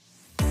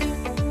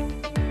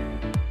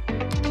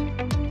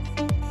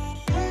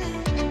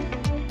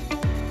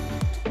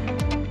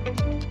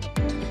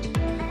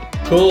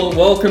Cool.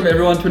 Welcome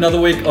everyone to another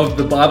week of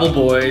the Bible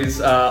Boyz.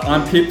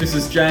 I'm Pip, this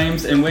is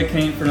James, and we're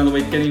keen for another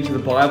week getting into the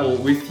Bible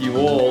with you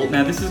all.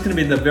 Now, this is going to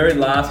be the very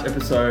last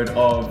episode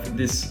of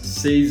this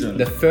season.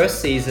 The first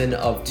season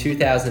of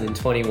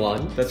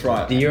 2021. That's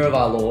right. The year of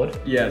our Lord.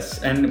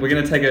 Yes, and we're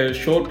going to take a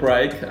short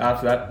break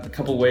after that, a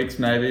couple of weeks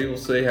maybe. We'll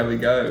see how we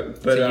go.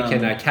 But so you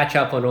can catch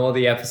up on all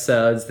the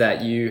episodes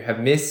that you have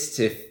missed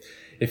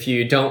if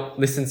you don't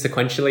listen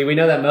sequentially. We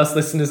know that most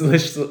listeners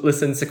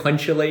listen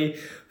sequentially.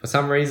 For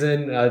some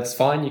reason, it's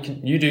fine.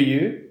 You do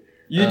you.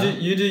 You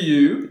do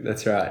you.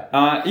 That's right.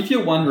 If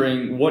you're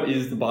wondering what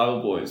is the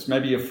Bible Boyz,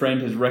 maybe a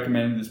friend has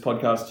recommended this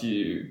podcast to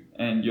you,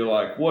 and you're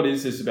like, "What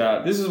is this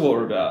about?" This is what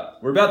we're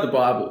about. We're about the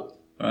Bible,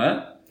 all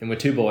right? And we're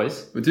two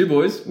boys. We get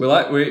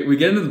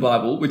into the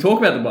Bible. We talk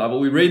about the Bible.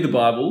 We read the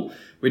Bible.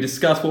 We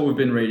discuss what we've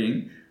been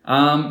reading.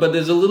 But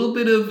there's a little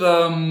bit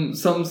of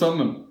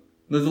something.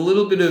 There's a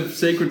little bit of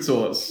secret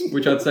sauce,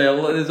 which I'd say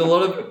there's a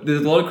lot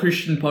of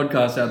Christian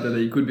podcasts out there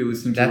that you could be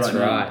listening to That's right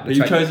now. right. But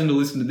you've chosen to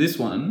listen to this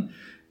one,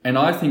 and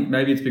I think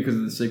maybe it's because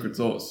of the secret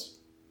sauce.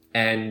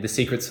 And the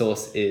secret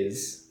sauce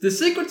is? The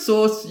secret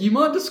sauce, you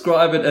might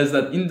describe it as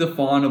that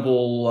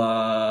indefinable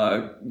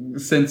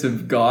sense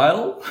of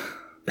guile.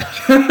 The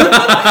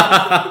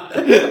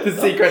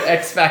secret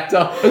X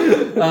factor.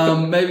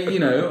 Maybe,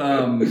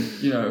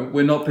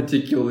 we're not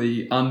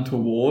particularly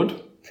untoward.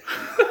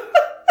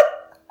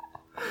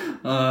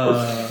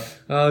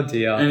 Oh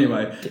dear.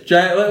 Anyway,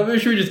 Jay,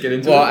 should we just get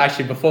into it? Well,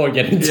 actually, before we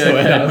get into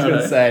it, I was going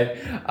to say,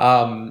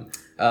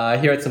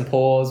 here at St.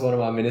 Paul's, one of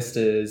our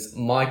ministers,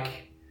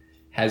 Mike,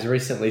 has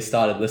recently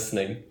started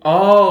listening.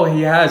 Oh,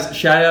 he has.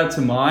 Shout out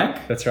to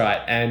Mike. That's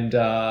right. And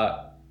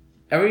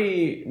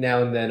every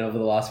now and then over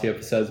the last few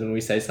episodes when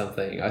we say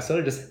something, I sort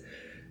of just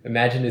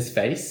imagine his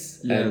face.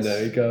 Yes.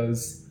 And he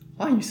goes,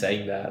 why are you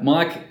saying that?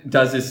 Mike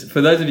does this.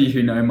 For those of you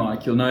who know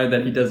Mike, you'll know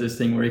that he does this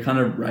thing where he kind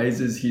of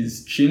raises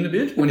his chin a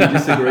bit when he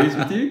disagrees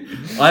with you.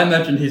 I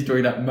imagine he's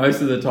doing that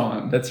most of the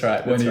time. That's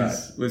right. When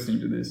he's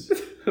listening to this.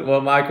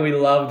 Well, Mike, we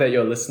love that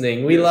you're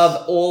listening. We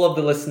love all of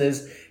the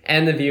listeners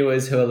and the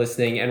viewers who are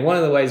listening. And one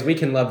of the ways we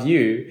can love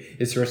you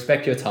is to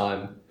respect your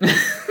time.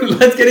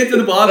 Let's get into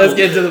the Bible. Let's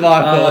get into the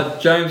Bible.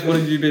 James, what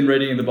have you been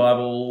reading in the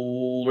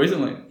Bible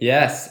recently?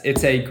 Yes,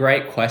 it's a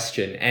great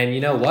question. And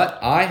you know what?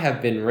 I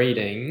have been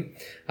reading...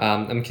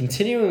 I'm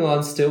continuing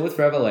on still with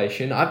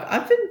Revelation.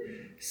 I've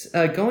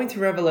been going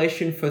through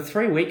Revelation for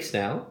 3 weeks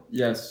now.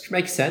 Yes. Which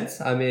makes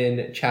sense. I'm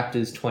in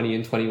chapters 20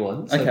 and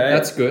 21. So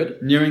that's good.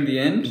 Nearing the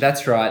end?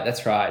 That's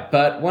right.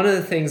 But one of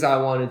the things I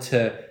wanted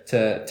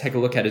to take a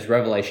look at is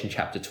Revelation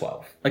chapter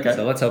 12. Okay.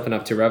 So let's open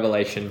up to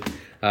Revelation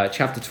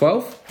chapter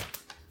 12.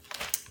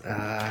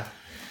 Now,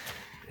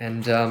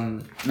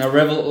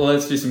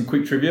 let's do some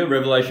quick trivia.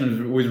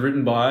 Revelation was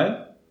written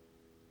by...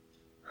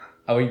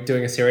 Are we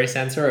doing a serious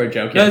answer or a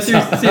joke answer? No,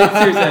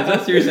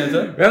 serious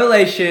answer.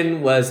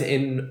 Revelation was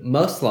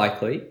most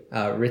likely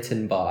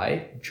written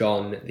by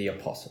John the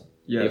Apostle.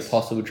 Yes. The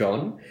Apostle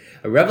John.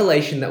 A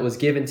revelation that was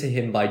given to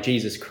him by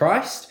Jesus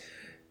Christ.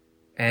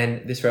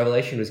 And this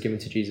revelation was given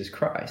to Jesus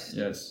Christ.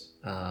 Yes.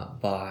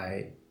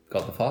 By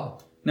God the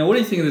Father. Now, what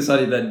do you think of this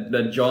idea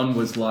that John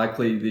was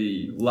likely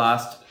the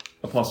last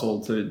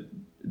apostle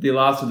the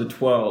last of the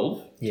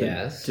 12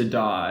 to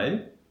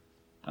die?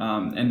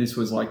 And this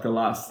was like the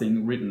last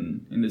thing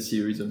written in the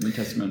series of New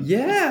Testament.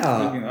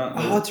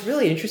 Yeah. It's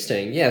really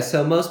interesting. Yeah.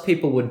 So most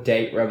people would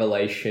date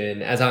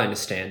Revelation, as I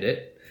understand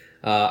it,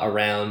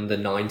 around the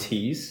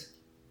 90s.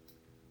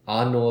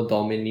 Anno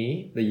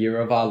Domini, the year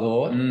of our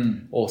Lord,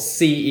 or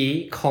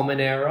CE,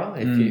 Common Era,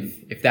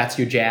 if that's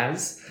your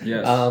jazz.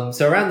 Yes.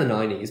 So around the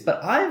 90s.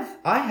 But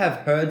I have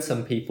heard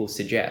some people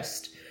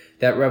suggest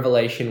that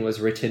Revelation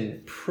was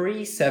written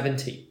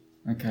pre-70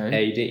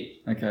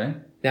 AD. Okay.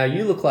 Now,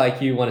 you look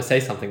like you want to say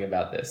something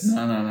about this.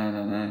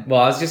 No. Well,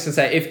 I was just going to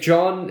say,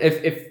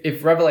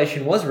 if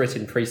Revelation was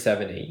written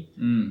pre-70,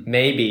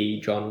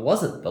 maybe John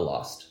wasn't the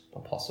last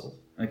apostle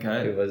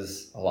who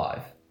was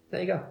alive.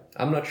 There you go.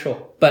 I'm not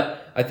sure.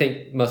 But I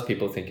think most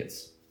people think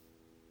it's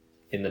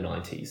in the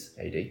 90s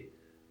AD.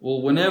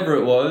 Well, whenever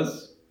it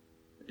was,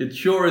 it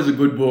sure is a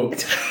good book.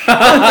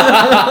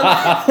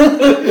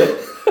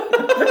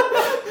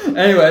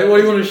 Anyway, what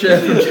do you want to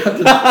share from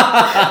chapter?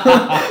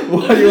 I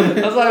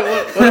was like,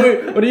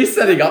 what are you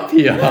setting up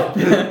here? I don't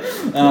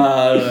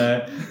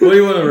know. What do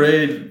you want to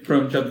read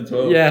from chapter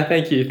 12? Yeah,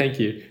 thank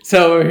you.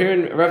 So we're here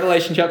in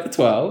Revelation chapter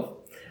 12.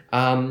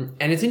 And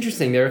it's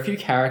interesting. There are a few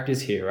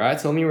characters here, right?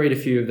 So let me read a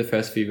few of the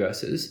first few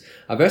verses.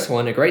 Verse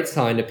 1, a great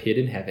sign appeared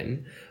in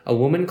heaven, a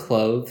woman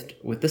clothed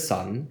with the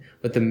sun,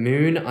 with the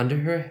moon under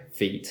her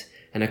feet,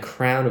 and a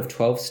crown of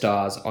 12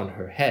 stars on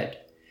her head.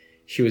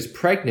 She was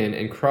pregnant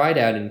and cried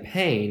out in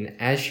pain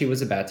as she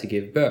was about to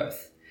give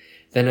birth.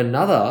 Then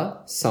another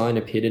sign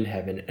appeared in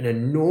heaven, an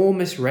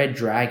enormous red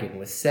dragon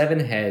with 7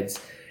 heads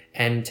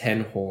and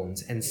 10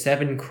 horns and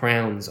 7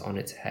 crowns on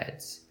its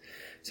heads.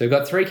 So we've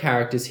got 3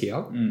 characters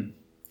here.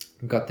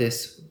 We've got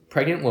this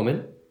pregnant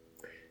woman.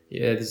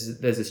 there's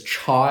this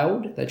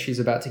child that she's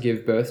about to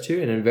give birth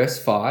to. And in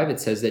verse 5, it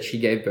says that she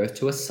gave birth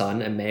to a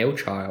son, a male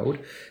child,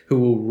 who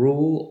will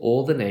rule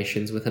all the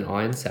nations with an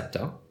iron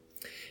scepter.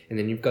 And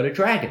then you've got a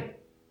dragon.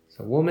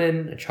 So a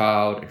woman, a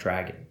child, a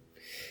dragon.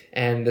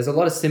 And there's a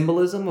lot of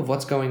symbolism of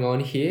what's going on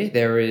here.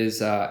 There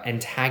is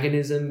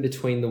antagonism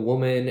between the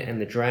woman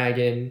and the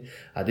dragon.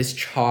 This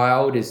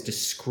child is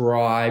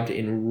described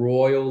in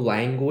royal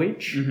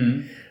language.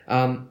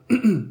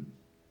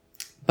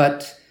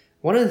 But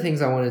one of the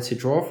things I wanted to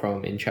draw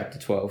from in chapter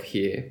 12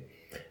 here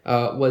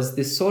was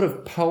this sort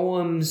of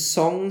poem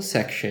song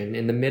section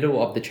in the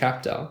middle of the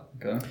chapter,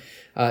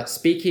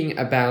 speaking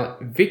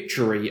about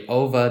victory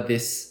over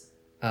this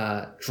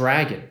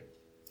dragon.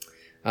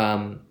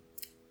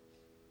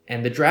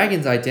 And the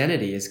dragon's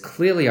identity is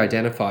clearly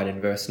identified in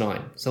verse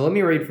 9. So let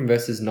me read from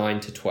verses 9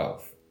 to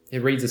 12.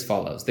 It reads as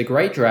follows. The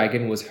great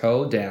dragon was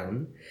hurled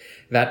down,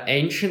 that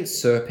ancient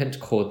serpent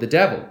called the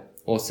devil,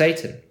 or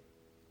Satan,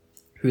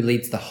 who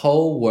leads the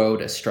whole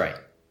world astray.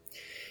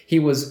 He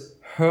was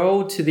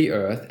hurled to the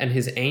earth, and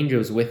his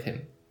angels with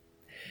him.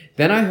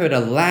 Then I heard a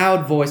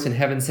loud voice in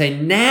heaven say,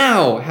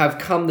 now have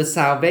come the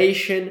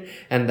salvation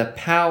and the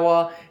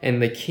power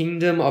and the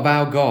kingdom of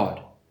our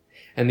God,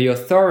 and the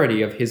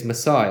authority of his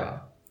Messiah.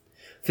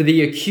 For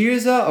the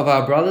accuser of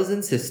our brothers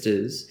and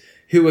sisters,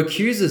 who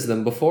accuses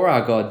them before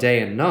our God day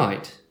and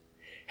night,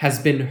 has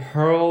been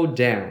hurled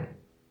down.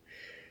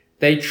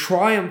 They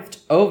triumphed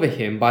over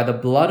him by the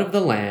blood of the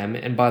Lamb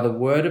and by the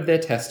word of their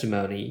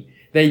testimony.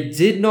 They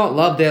did not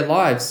love their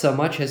lives so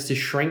much as to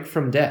shrink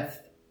from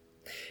death.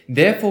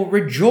 Therefore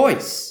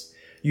rejoice,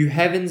 you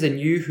heavens and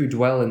you who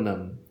dwell in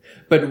them.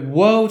 But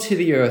woe to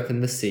the earth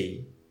and the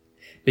sea,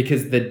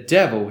 because the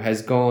devil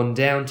has gone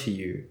down to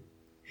you.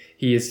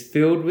 He is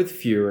filled with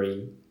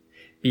fury,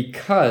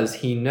 because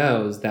he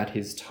knows that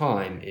his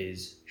time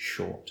is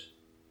short.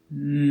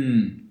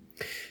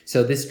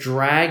 So this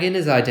dragon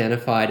is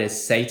identified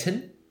as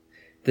Satan,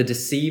 the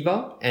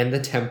deceiver and the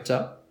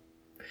tempter.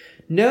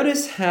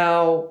 Notice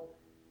how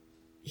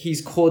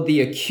he's called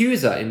the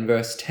accuser in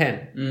verse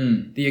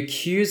 10. The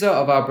accuser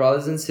of our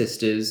brothers and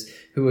sisters,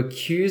 who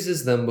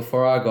accuses them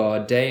before our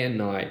God day and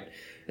night.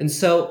 And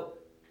so,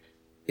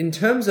 in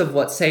terms of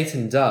what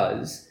Satan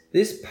does,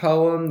 this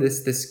poem,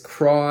 this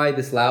cry,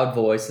 this loud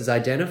voice is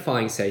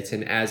identifying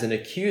Satan as an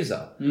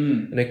accuser.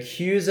 An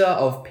accuser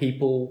of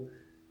people,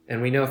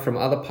 and we know from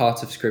other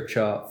parts of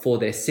Scripture, for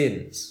their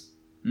sins.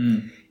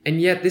 And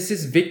yet this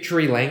is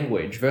victory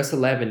language. Verse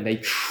 11, they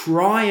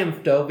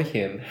triumphed over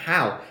him.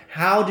 How?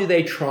 How do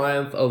they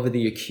triumph over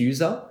the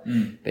accuser?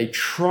 They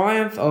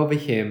triumph over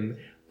him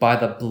by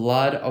the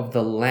blood of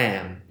the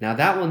Lamb. Now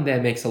that one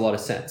there makes a lot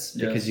of sense,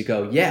 because you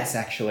go, yes,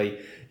 actually,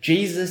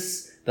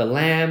 Jesus, the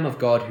Lamb of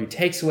God who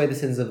takes away the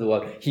sins of the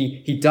world,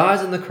 he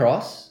dies on the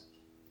cross.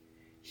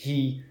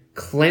 He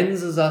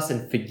cleanses us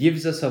and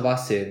forgives us of our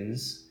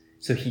sins.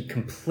 So he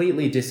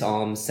completely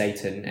disarms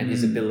Satan and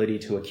his ability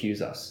to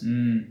accuse us.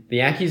 The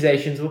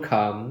accusations will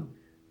come,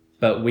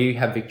 but we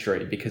have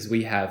victory because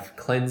we have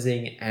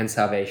cleansing and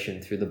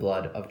salvation through the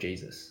blood of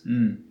Jesus.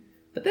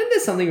 But then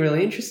there's something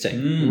really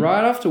interesting.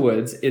 Right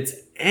afterwards, it's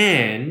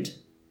and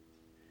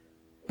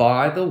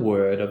by the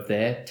word of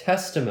their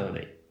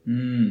testimony.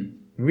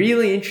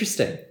 Really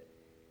interesting.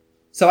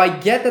 So I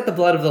get that the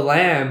blood of the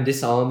Lamb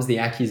disarms the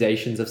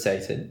accusations of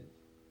Satan.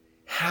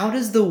 How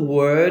does the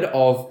word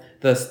of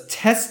the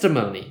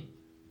testimony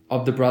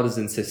of the brothers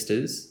and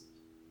sisters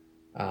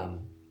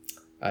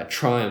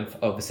triumph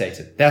over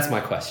Satan? That's my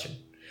question.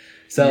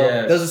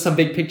 So those are some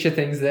big picture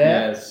things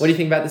there. What do you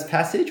think about this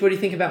passage? What do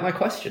you think about my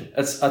question?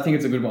 I think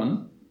it's a good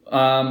one.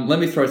 Let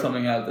me throw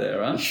something out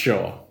there, right?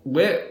 Sure.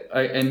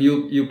 And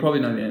you'll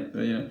probably know the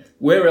answer.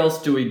 Where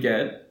else do we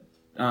get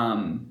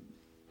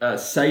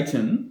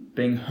Satan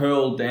being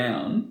hurled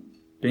down,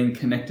 being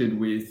connected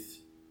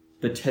with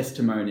the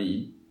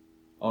testimony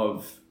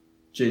of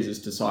Jesus'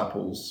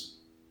 disciples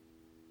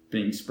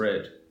being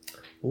spread?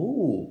 Ooh.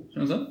 You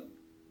know what I'm saying?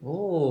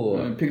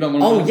 Oh. Pick up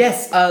one.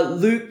 Yes.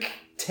 Luke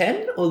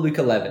 10 or Luke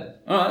 11?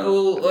 All right.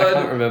 Well, I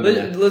can't remember.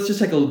 Let's just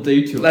take a little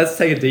detour. Let's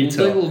take a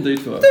detour. We'll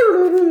take a little detour.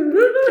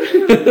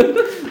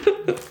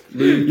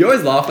 You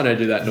always laugh when I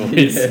do that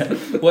noise.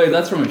 Wait,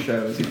 that's from a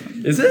show, isn't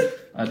it? Is it?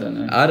 I don't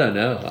know. I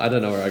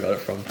don't know where I got it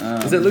from.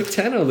 Is it Luke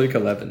 10 or Luke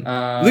 11?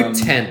 Luke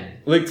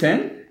 10. Luke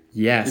 10?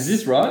 Yes. Is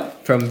this right?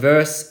 From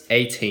verse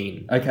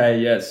 18. Okay,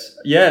 yes.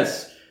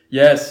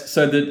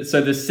 So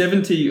the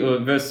 70, or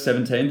verse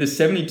 17, the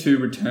 72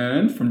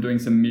 returned from doing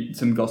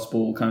some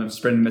gospel, kind of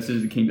spreading the message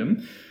of the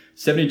kingdom.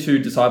 72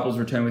 disciples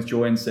returned with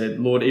joy and said,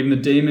 Lord, even the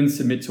demons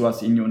submit to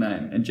us in your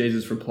name. And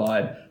Jesus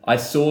replied, I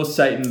saw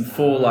Satan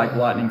fall like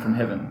lightning from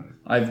heaven.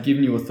 I've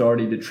given you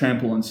authority to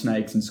trample on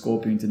snakes and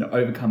scorpions and to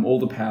overcome all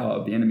the power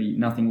of the enemy.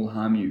 Nothing will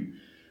harm you.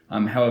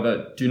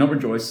 However, do not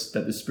rejoice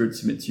that the Spirit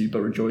submits you,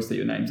 but rejoice that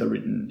your names are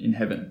written in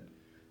heaven.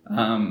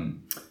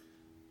 Nice.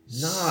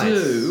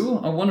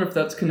 So, I wonder if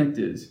that's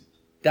connected.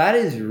 That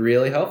is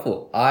really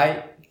helpful.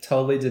 I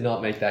totally did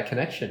not make that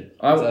connection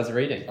as I was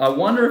reading. I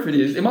wonder if it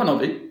is. It might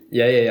not be.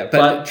 Yeah.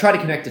 But try to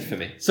connect it for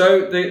me.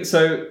 So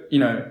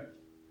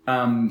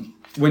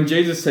when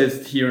Jesus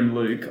says here in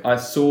Luke, I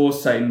saw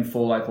Satan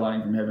fall like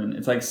lightning from heaven.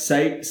 It's like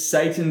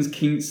Satan's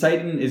king.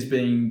 Satan is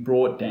being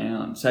brought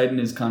down. Satan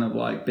is kind of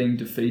like being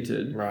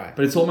defeated. Right.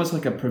 But it's almost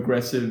like a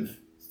progressive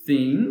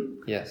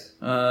thing. Yes.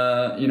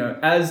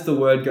 As the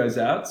word goes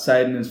out,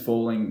 Satan is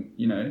falling.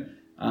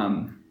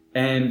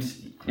 And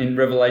in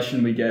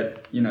Revelation we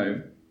get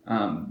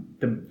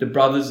the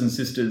brothers and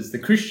sisters, the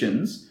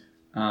Christians,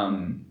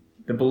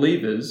 the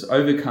believers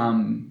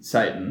overcome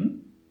Satan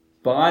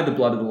by the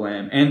blood of the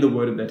Lamb and the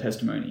word of their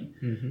testimony.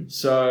 Mm-hmm.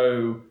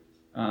 So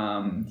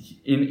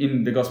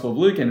in the Gospel of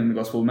Luke and in the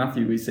Gospel of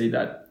Matthew, we see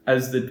that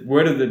as the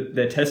word of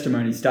their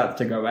testimony starts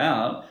to go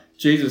out,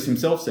 Jesus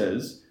himself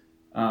says,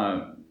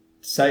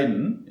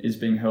 Satan is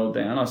being hurled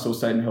down. I saw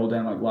Satan hurled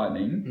down like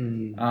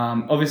lightning.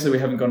 Obviously, we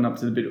haven't gotten up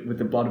to the bit with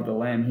the blood of the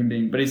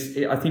Lamb, but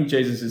I think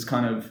Jesus is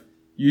kind of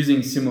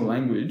using similar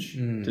language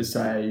to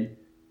say,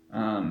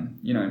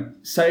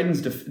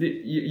 Satan's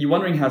you're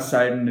wondering how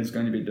Satan is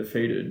going to be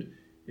defeated.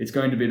 It's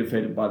going to be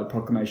defeated by the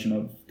proclamation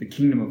of the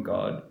kingdom of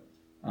God,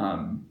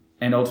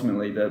 and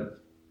ultimately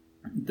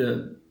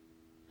the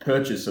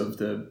purchase of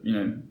the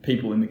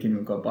people in the kingdom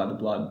of God by the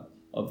blood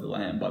of the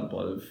Lamb, by the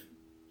blood of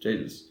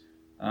Jesus.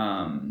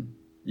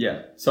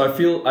 So I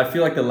feel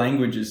like the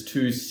language is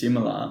too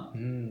similar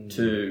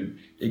to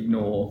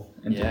ignore.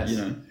 And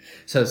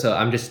So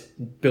I'm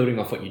just building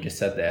off what you just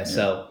said there. Yeah.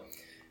 So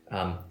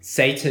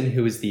Satan,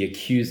 who is the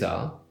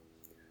accuser,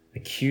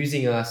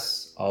 accusing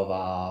us of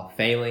our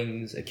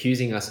failings,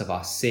 accusing us of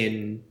our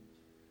sin.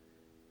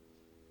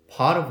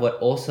 Part of what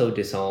also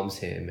disarms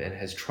him and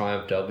has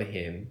triumphed over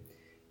him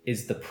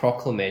is the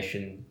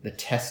proclamation, the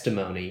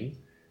testimony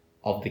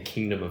of the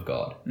kingdom of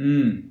God.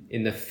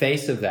 In the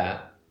face of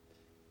that,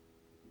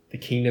 the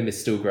kingdom is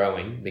still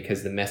growing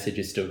because the message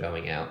is still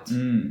going out,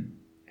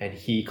 and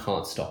he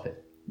can't stop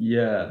it.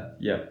 Yeah,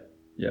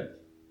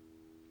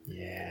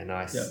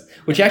 nice. Yeah.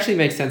 Which actually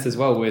makes sense as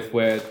well with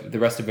where the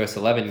rest of verse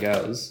 11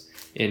 goes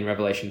in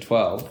Revelation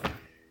 12.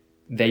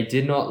 They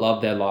did not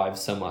love their lives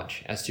so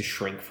much as to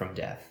shrink from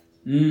death.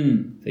 So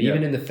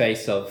even in the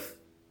face of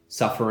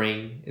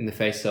suffering, in the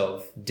face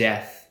of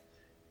death,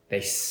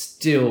 they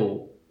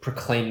still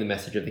proclaim the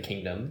message of the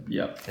kingdom.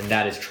 And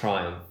that is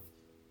triumphant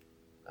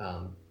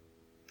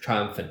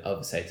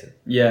over Satan.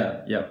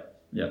 There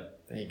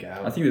you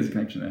go. I think there's a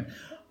connection there.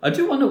 I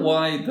do wonder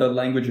why the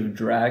language of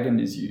dragon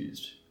is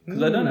used.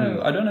 Because I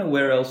don't know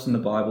where else in the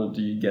Bible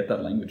do you get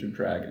that language of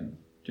dragon.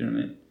 Do you know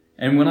what I mean?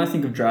 And when I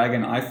think of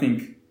dragon, I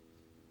think,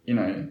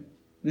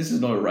 this is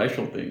not a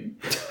racial thing.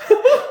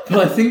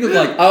 But I think of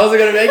like... I wasn't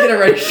going to make it a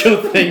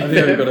racial thing. I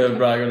think I've got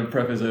to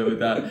preface it with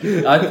that.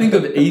 I think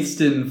of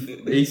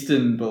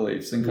Eastern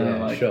beliefs and kind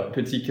of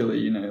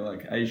particularly,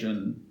 like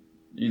Asian,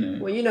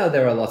 Well,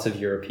 there are lots of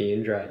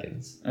European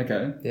dragons.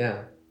 Okay.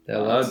 Yeah.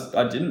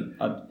 I didn't.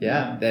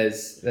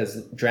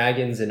 There's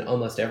dragons in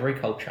almost every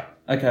culture.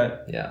 Okay.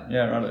 Yeah,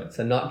 right.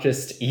 So not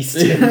just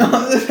Eastern.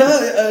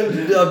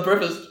 I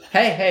prefaced.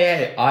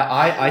 Hey!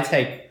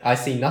 I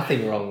see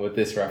nothing wrong with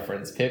this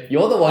reference, Pip.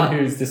 You're the one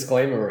who's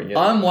disclaimering it.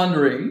 I'm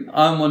wondering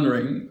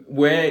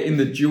where in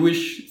the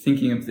Jewish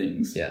thinking of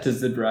things does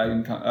the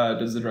dragon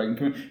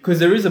come? Because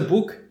there is a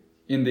book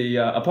in the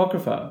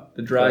Apocrypha,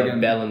 the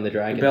dragon, Bell and the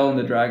Dragon. Bell and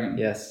the Dragon.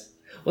 Yes.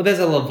 Well, there's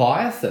a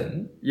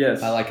Leviathan.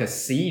 Yes. Like a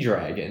sea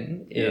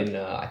dragon in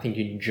I think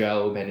in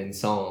Job and in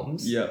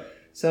Psalms. Yeah.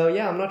 So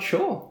I'm not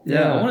sure.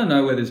 Yeah, I want to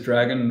know where this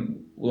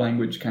dragon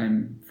language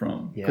came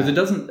from because I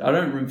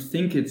don't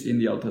think it's in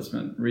the Old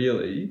Testament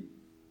really.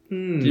 Do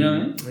you know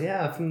what I mean?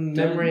 Yeah, from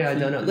memory, I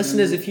don't know.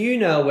 Listeners, if you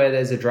know where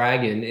there's a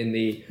dragon in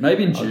the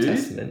maybe in Old Jude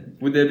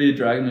Testament. Would there be a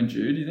dragon in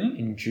Jude? Do you think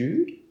in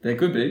Jude there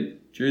could be?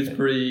 Jude's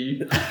pretty.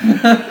 Jude's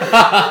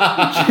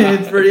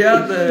pretty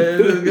out there.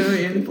 There's gonna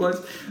be any place.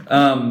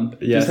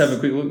 Just have a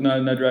quick look.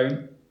 No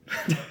dragon.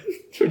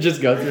 Should we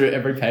just go through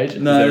every page?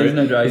 No, there's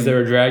no dragon. Is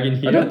there a dragon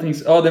here? I don't think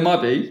so. Oh, there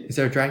might be. Is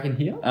there a dragon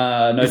here?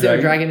 No. Is there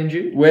a dragon in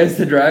Jude? Where's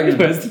the dragon?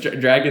 Where's the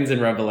dragons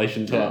in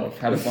Revelation 12?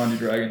 How to find a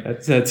dragon.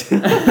 That's it.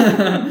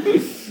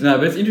 No,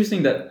 but it's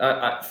interesting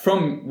that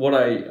from what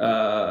I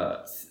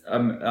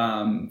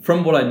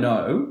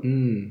know,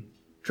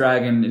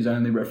 dragon is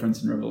only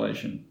referenced in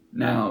Revelation.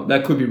 Now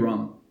that could be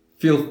wrong.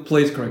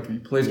 Please correct me.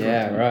 Please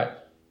correct me. Right.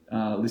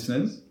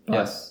 Listeners. But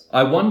yes.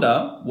 I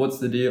wonder what's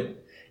the deal.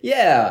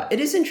 Yeah,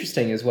 it is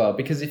interesting as well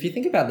because if you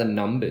think about the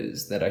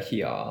numbers that are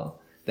here,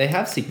 they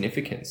have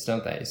significance,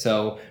 don't they?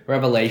 So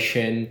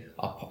Revelation,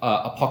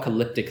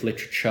 apocalyptic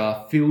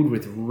literature filled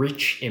with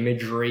rich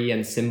imagery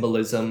and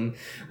symbolism.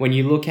 When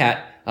you look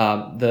at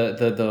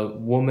the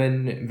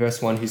woman, verse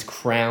 1, who's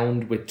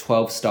crowned with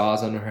 12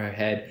 stars on her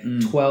head,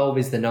 12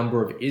 is the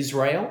number of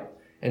Israel.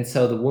 And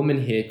so the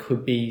woman here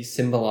could be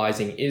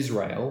symbolizing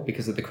Israel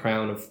because of the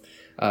crown of,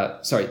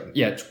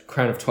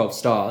 crown of 12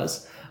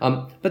 stars.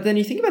 But then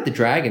you think about the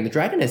dragon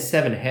has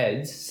 7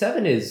 heads.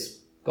 7 is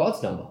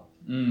God's number.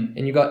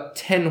 And you got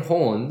 10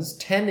 horns.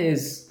 10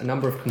 is a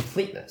number of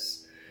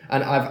completeness.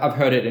 And I've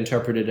heard it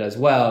interpreted as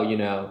well,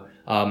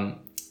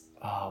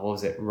 what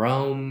was it?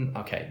 Rome.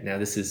 Okay. Now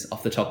this is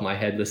off the top of my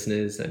head,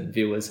 listeners and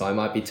viewers. So I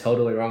might be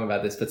totally wrong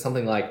about this, but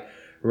something like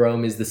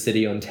Rome is the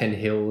city on 10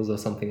 hills or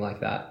something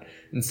like that.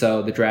 And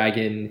so the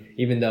dragon,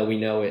 even though we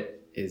know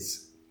it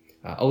is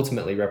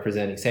ultimately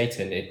representing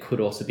Satan, it could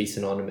also be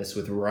synonymous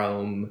with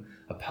Rome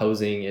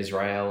opposing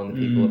Israel and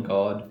the people of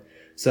God.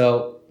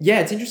 So yeah,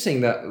 it's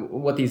interesting that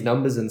what these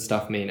numbers and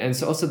stuff mean. And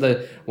so also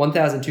the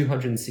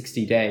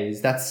 1,260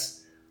 days, I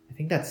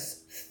think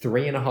that's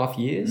 3.5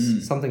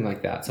 years, something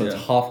like that. So it's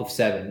half of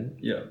 7.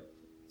 Yeah.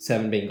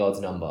 7 being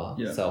God's number.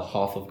 Yeah. So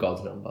half of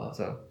God's number.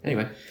 So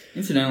anyway.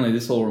 Incidentally,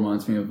 this all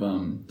reminds me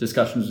of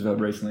discussions we've had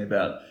recently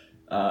about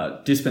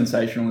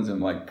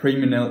dispensationalism, like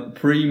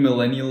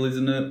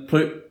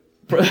premillennialism.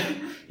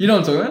 You know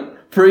what I'm talking about?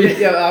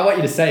 Yeah, I want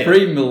you to say it.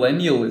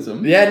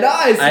 Premillennialism. Yeah,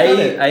 nice.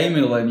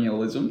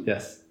 Amillennialism.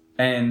 Yes.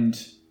 And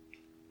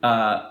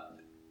the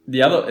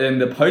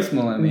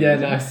postmillennialism. Yeah,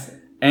 nice.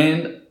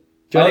 And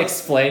do you want to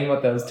explain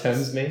what those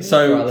terms mean?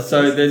 So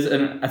there's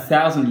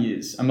 1,000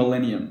 years, a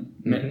millennium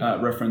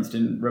referenced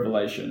in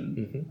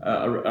Revelation,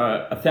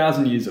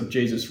 1,000 years of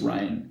Jesus'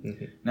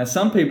 reign. Now,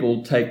 some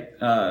people take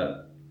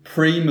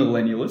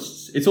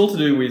premillennialists. It's all to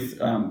do with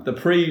the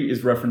pre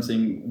is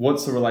referencing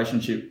what's the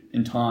relationship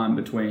in time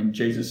between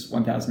Jesus'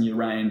 1,000-year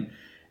reign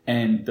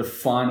and the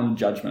final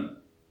judgment,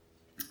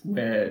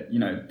 where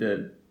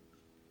the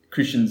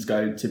Christians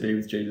go to be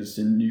with Jesus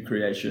in new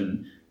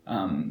creation.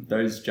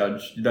 Those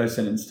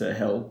sentenced to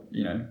hell,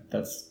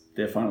 that's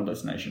their final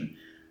destination.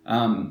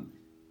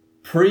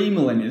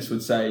 Premillennialists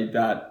would say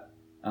that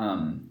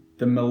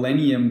the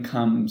millennium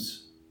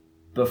comes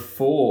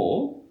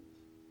before.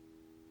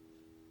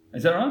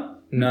 Is that right?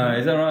 No,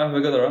 is that right? Have I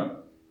got that right?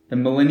 The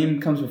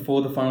millennium comes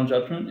before the final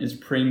judgment is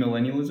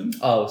premillennialism.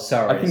 Oh,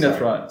 sorry. I think that's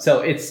right.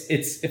 So it's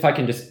if I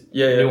can just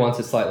nuance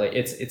it slightly,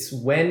 it's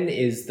when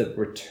is the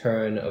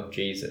return of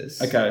Jesus?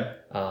 Okay.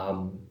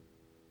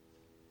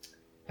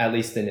 At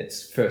least in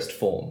its first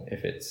form,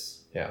 if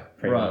it's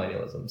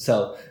premillennialism. Right.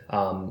 So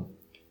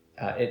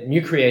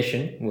new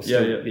creation will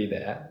still be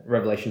there.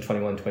 Revelation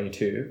 21,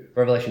 22.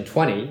 Revelation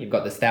 20, you've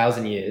got this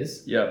 1,000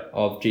 years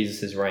of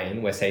Jesus'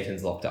 reign where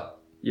Satan's locked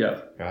up.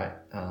 Yeah. Right.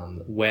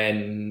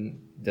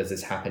 When does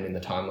this happen in the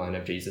timeline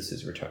of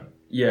Jesus' return?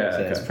 Yeah. So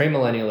there's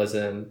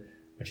premillennialism,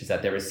 which is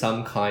that there is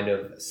some kind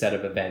of set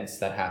of events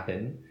that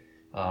happen,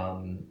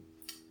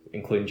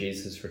 including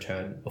Jesus'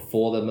 return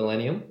before the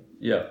millennium.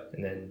 Yeah.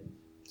 And then,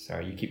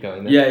 sorry, you keep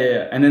going there.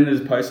 Yeah. And then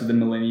there's post of the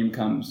millennium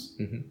comes.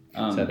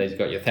 So there's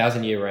got your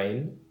 1,000-year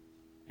reign,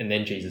 and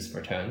then Jesus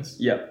returns.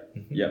 Yeah.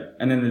 Yeah.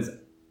 And then there's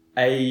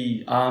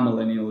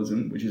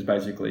amillennialism, which is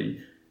basically,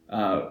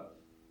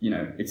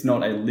 it's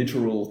not a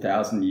literal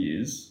 1,000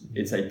 years.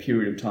 It's a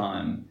period of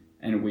time,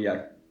 and we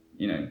are,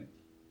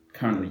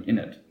 currently in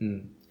it.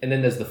 And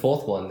then there's the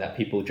fourth one that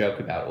people joke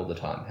about all the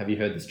time. Have you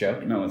heard this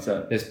joke? No, what's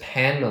that? There's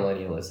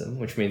panmillennialism,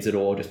 which means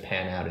it'll all just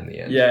pan out in the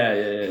end.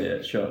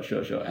 Yeah. Sure.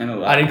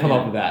 And I didn't come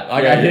up with that.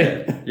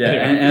 Yeah.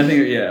 And I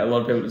think a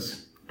lot of people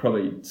just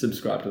probably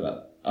subscribe to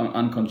that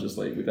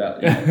unconsciously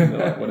without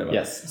whatever.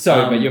 Yes.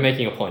 Sorry, but you're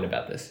making a point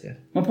about this. Yeah.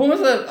 My point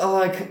was that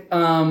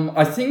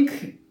I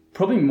think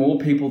probably more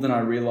people than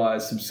I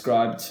realized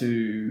subscribe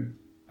to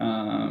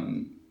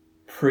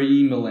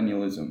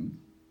premillennialism.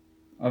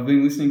 I've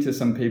been listening to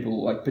some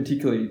people,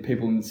 particularly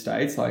people in the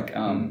States,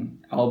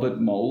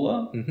 Albert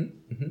Mohler.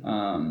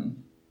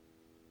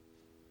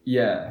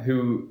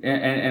 Who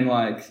and a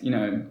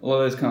lot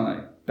of those kind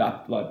of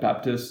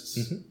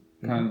Baptists,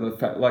 kind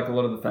of a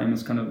lot of the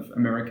famous kind of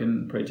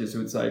American preachers who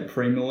would say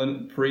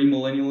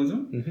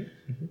premillennialism.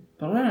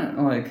 But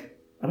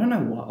I don't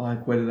know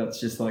what, whether that's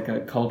just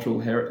a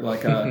cultural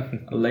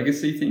a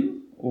legacy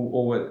thing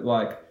or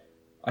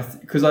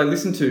because I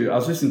was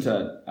listening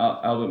to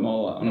Albert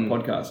Mohler on a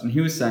podcast, and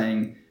he was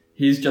saying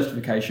his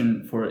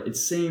justification for it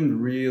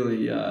seemed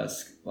really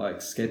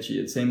sketchy.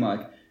 It seemed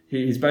like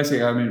his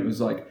basic argument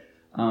was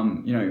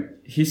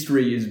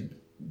history is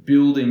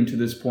building to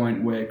this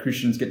point where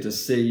Christians get to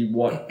see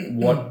what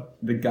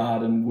the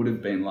garden would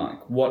have been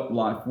like, what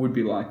life would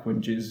be like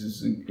when Jesus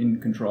is in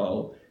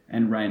control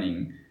and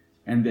reigning,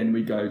 and then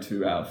we go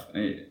to our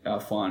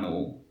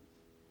final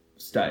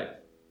state.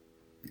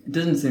 It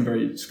doesn't seem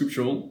very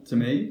scriptural to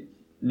me.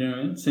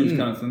 It seems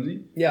kind of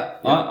flimsy. Yeah.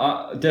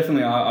 I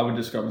definitely would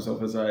describe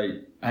myself as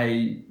a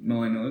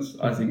millennialist.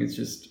 I think it's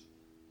just,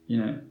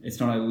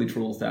 it's not a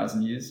literal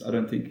 1,000 years. I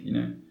don't think,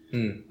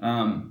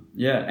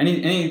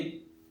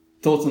 Any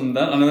thoughts on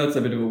that? I know that's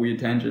a bit of a weird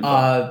tangent.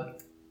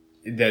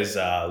 There's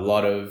a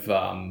lot of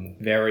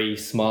very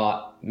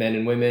smart men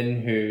and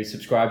women who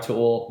subscribe to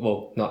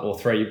not all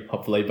three,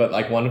 hopefully, but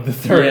one of the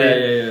three.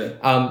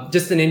 Yeah.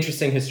 Just an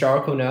interesting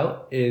historical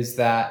note is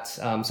that,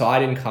 so I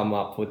didn't come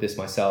up with this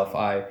myself.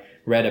 I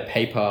read a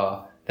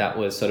paper that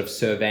was sort of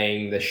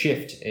surveying the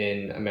shift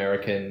in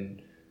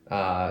American,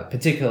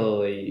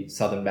 particularly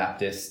Southern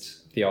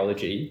Baptist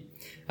theology,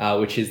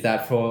 which is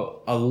that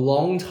for a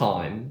long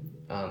time,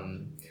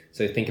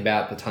 so think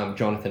about the time of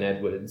Jonathan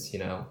Edwards,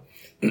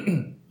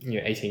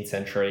 18th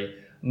century,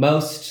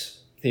 most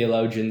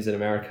theologians in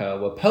America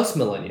were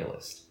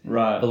post-millennialist,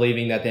 right?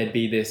 Believing that there'd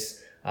be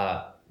this,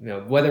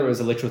 whether it was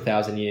a literal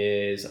 1,000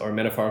 years or a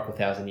metaphorical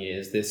 1,000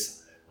 years,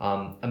 this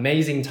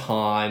amazing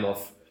time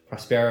of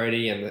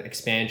prosperity and the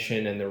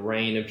expansion and the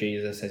reign of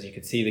Jesus, as you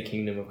could see the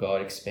kingdom of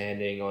God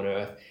expanding on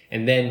earth,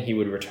 and then he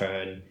would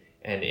return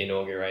and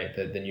inaugurate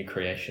the new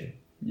creation.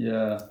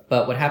 Yeah.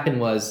 But what happened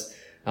was,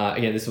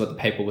 again, this is what the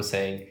paper was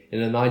saying,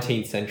 in the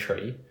 19th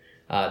century,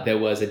 there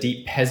was a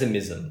deep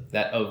pessimism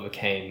that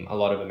overcame a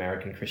lot of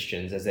American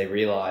Christians as they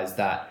realized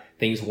that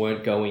things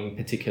weren't going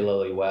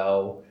particularly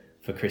well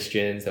for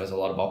Christians. There was a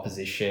lot of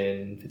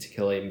opposition,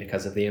 particularly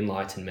because of the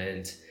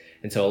Enlightenment.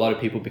 And so a lot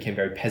of people became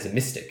very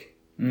pessimistic.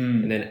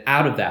 And then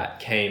out of that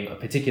came a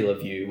particular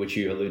view, which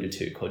you alluded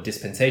to, called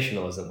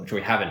dispensationalism, which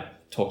we haven't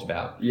talked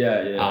about.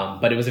 Yeah.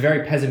 But it was a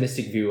very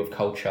pessimistic view of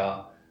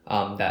culture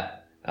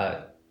that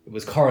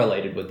was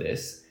correlated with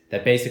this,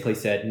 that basically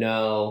said,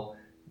 no,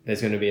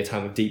 there's going to be a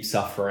time of deep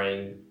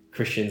suffering.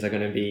 Christians are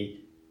going to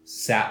be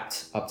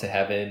sapped up to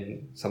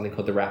heaven, something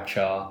called the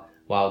rapture,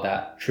 while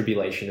that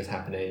tribulation is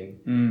happening.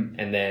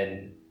 And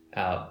then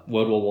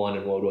World War I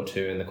and World War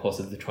II in the course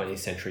of the 20th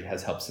century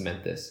has helped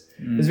cement this.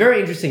 It's a very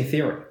interesting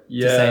theory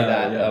to say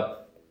that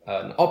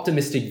an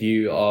optimistic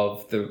view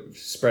of the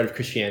spread of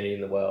Christianity in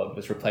the world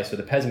was replaced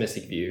with a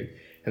pessimistic view,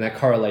 and that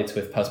correlates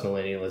with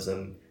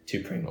postmillennialism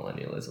to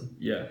premillennialism.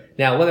 Yeah.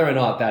 Now, whether or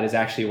not that is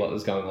actually what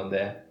was going on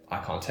there, I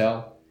can't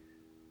tell.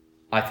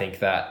 I think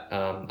that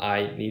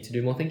I need to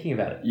do more thinking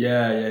about it.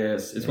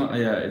 It's one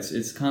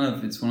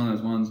of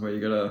those ones where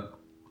you gotta,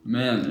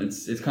 man,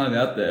 it's kind of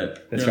out there.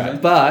 That's right.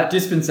 But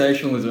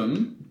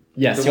dispensationalism.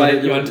 Yes. You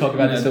want to talk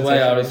about the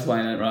way I would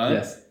explain it, right?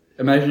 Yes.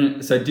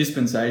 Imagine, so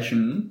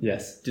dispensation.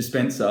 Yes.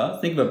 Dispenser.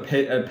 Think of a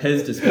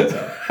Pez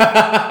dispenser.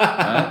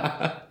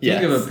 Right? Yes.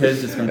 Think of a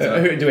Pez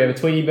dispenser. Do we have a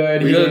Tweety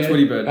bird? We got a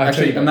Tweety bird.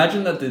 Actually, Tweety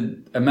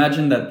bird.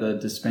 imagine that the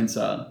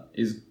dispenser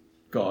is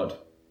God,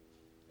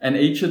 and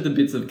each of the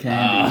bits of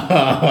candy.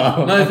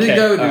 No, think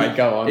go with All right,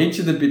 go on. Each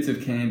of the bits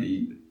of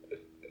candy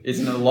is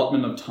an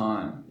allotment of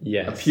time.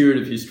 Yes. A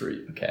period of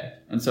history. Okay.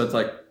 And so it's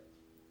like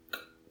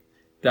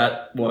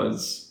that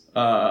was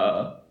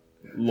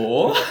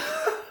law.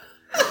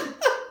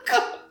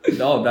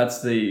 Oh,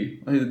 that's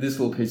this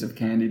little piece of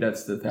candy.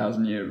 That's the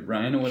 1,000-year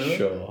reign or whatever.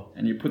 Sure.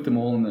 And you put them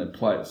all in their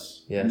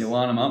place. Yes. And you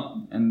line them up,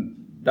 and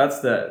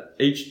that's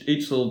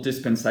each little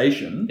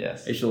dispensation.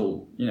 Yes. Each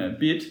little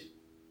bit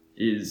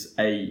is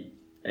a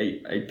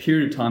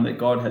period of time that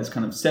God has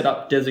kind of set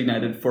up,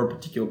 designated for a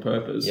particular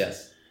purpose.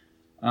 Yes.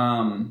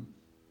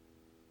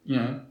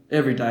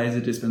 Every day is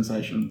a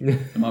dispensation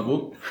in my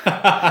book.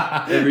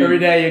 Every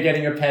day you're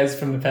getting a Pez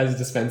from the Pez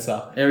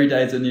dispenser. Every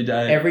day is a new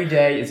day. Every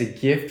day is a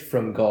gift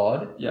from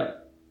God. Yeah.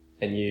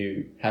 And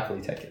you happily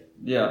take it.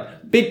 Yeah.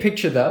 Big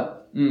picture though,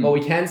 what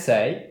we can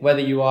say, whether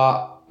you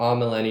are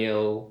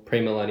millennial,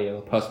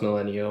 premillennial,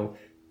 postmillennial,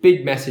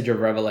 big message of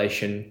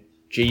Revelation,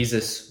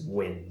 Jesus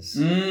wins.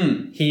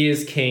 He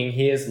is King,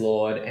 He is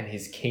Lord, and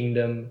His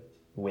kingdom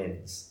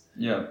wins.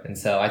 Yeah. And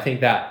so I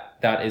think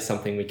that is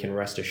something we can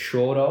rest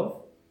assured of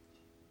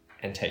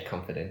and take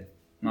comfort in.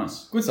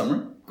 Nice. Good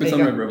summary. Good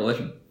summary of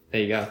Revelation.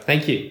 There you go.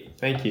 Thank you.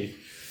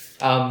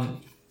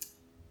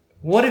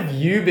 What have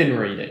you been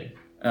reading?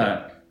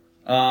 Let's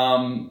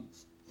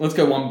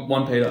go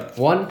 1 Peter.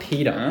 1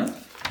 Peter.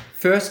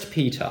 1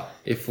 Peter,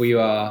 if we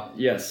are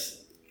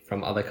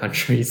from other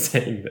countries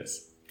saying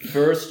this.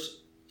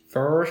 First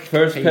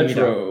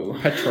Peter.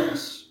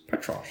 Petros.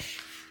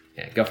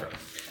 Yeah, go for it.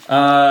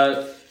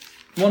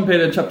 1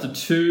 Peter chapter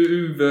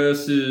 2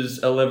 verses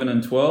 11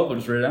 and 12. I'll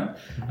just read it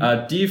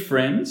out. Dear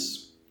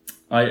friends,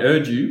 I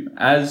urge you,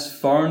 as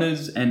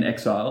foreigners and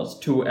exiles,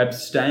 to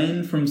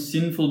abstain from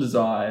sinful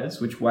desires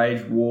which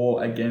wage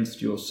war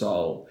against your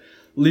soul.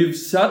 Live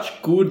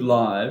such good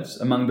lives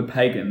among the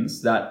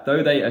pagans that,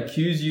 though they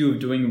accuse you of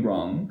doing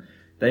wrong,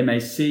 they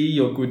may see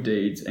your good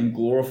deeds and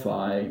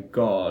glorify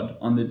God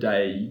on the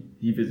day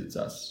He visits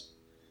us.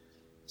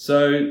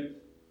 So,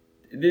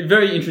 the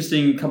very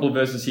interesting couple of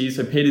verses here.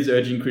 So Peter's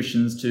urging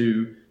Christians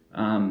to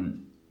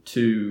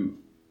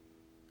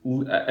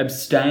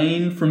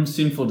abstain from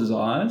sinful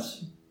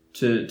desires,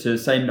 to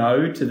say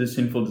no to the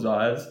sinful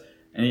desires,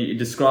 and he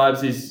describes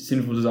these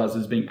sinful desires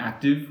as being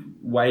active,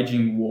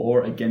 waging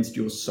war against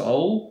your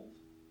soul.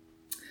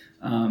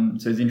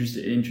 So it's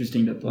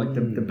interesting that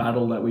the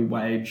battle that we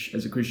wage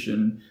as a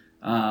Christian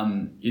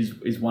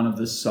is one of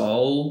the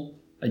soul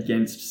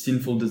against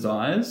sinful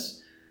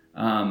desires.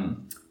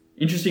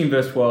 Interesting in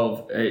verse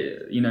 12,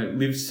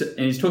 lives,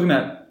 and he's talking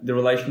about the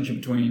relationship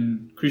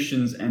between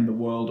Christians and the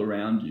world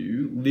around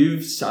you.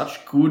 Live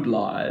such good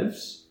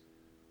lives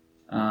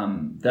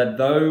that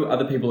though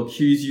other people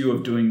accuse you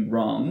of doing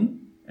wrong,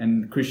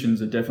 and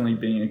Christians are definitely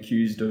being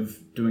accused of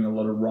doing a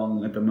lot of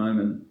wrong at the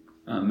moment,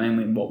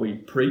 mainly in what we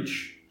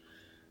preach,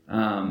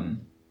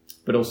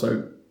 but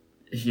also,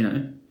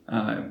 in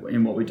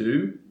what we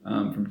do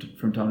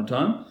from time to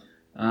time.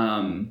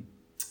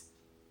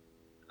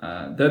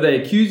 Though they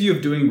accuse you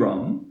of doing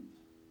wrong,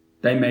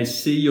 they may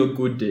see your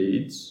good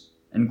deeds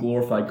and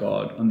glorify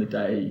God on the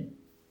day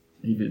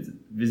He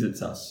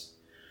visits us.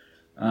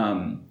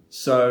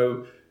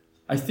 So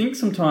I think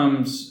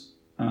sometimes,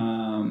 we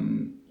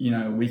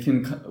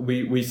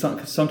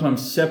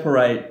sometimes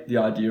separate the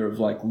idea of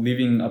like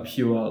living a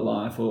pure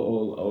life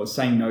or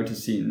saying no to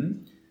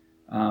sin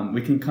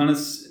we can kind of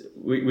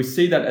we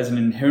see that as an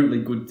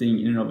inherently good thing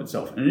in and of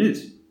itself, and it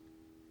is.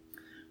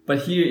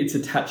 But here it's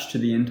attached to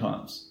the end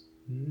times.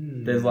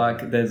 There's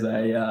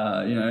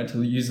a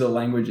to use the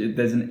language,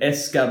 there's an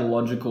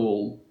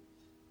eschatological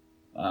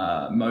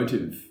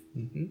motive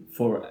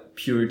for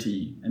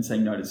purity and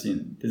saying no to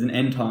sin. There's an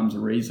end times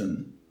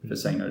reason for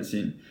saying no to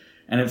sin,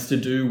 and it's to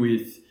do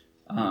with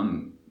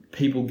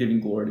people giving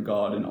glory to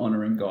God and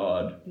honoring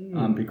God,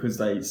 because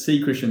they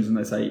see Christians and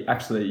they say,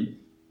 actually,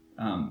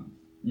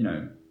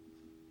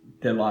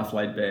 their life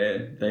laid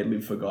bare, they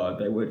live for God,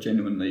 they were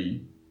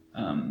genuinely,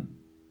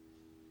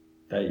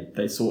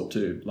 they sought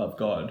to love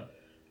God.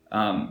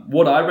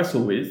 What I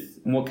wrestle with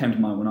and what came to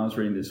mind when I was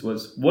reading this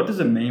was, what does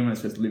it mean when it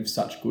says live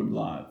such good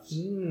lives?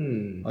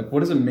 Like, what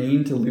does it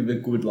mean to live a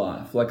good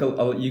life? Like,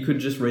 you could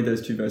just read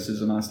those two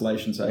verses in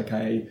isolation and say,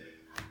 okay,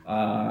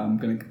 I'm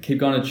going to keep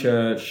going to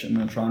church, I'm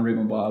going to try and read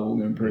my Bible, I'm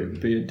going to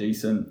be a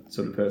decent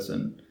sort of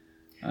person.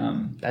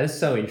 That is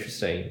so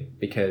interesting,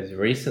 because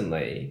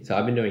recently, so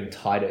I've been doing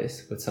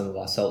Titus with some of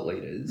our SALT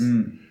leaders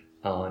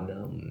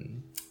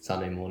on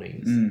Sunday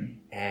mornings,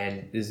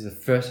 and this is the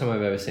first time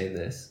I've ever seen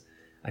this.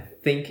 I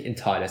think in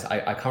Titus,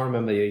 I can't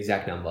remember the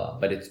exact number,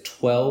 but it's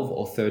 12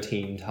 or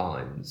 13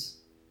 times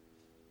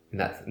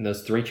in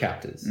those 3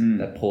 chapters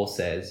that Paul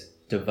says,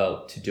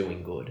 devote to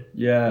doing good.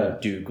 Or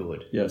do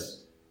good.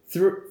 Yes.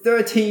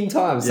 13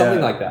 times,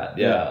 something like that.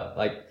 Yeah.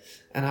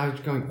 And I was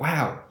going,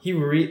 wow,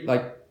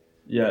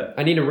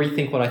 I need to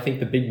rethink what I think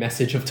the big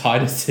message of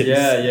Titus is.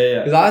 Yeah.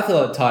 Because I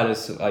thought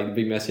Titus, the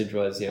big message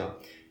was,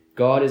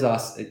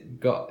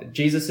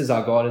 Jesus is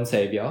our God and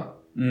Savior,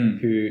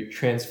 who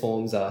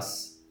transforms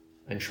us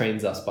and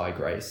trains us by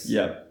grace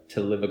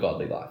to live a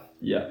godly life.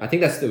 Yeah. I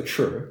think that's still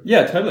true.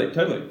 Yeah,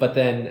 totally. But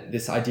then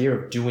this idea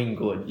of doing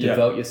good,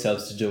 devote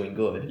yourselves to doing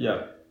good.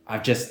 Yeah.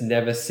 I've just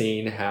never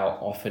seen how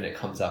often it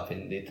comes up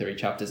in the 3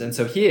 chapters. And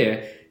so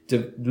here,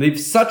 to live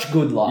such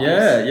good lives.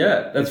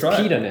 Yeah, that's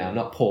right. Peter now,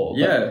 not Paul.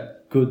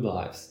 But good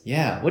lives.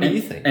 Yeah. What do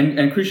you think?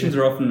 And Christians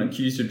are often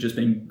accused of just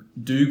being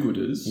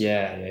do-gooders.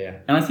 Yeah.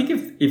 And I think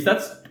if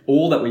that's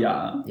all that we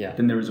are,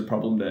 then there is a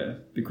problem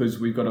there, because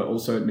we've got to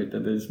also admit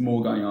that there's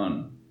more going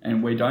on.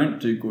 And we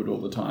don't do good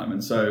all the time.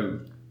 And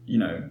so,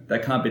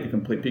 that can't be the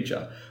complete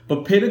picture.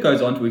 But Peter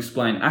goes on to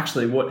explain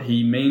actually what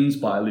he means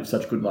by live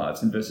such good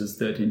lives in verses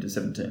 13 to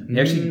 17. He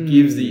actually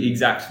gives the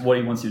exact what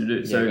he wants you to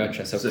do. So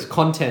there's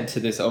content to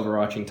this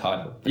overarching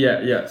title.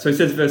 Yeah. So he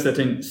says, verse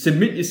 13,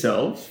 submit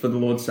yourselves for the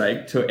Lord's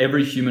sake to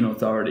every human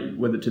authority,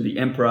 whether to the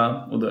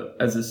emperor or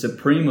as a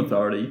supreme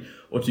authority,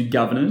 or to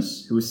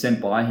governors who are sent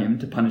by him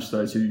to punish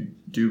those who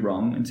do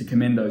wrong and to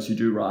commend those who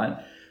do right.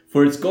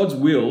 For it's God's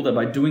will that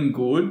by doing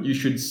good, you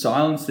should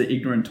silence the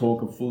ignorant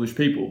talk of foolish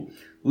people.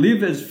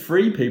 Live as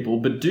free people,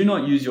 but do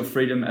not use your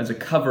freedom as a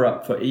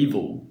cover-up for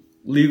evil.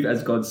 Live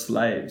as God's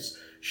slaves.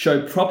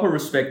 Show proper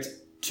respect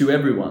to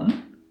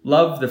everyone.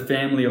 Love the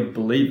family of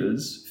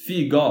believers.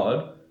 Fear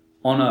God.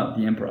 Honor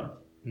the emperor.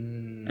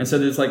 And so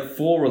there's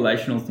 4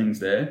 relational things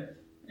there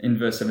in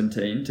verse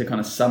 17 to kind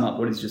of sum up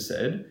what he's just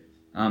said.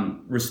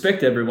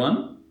 Respect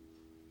everyone.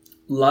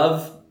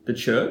 Love the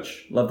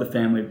church. Love the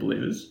family of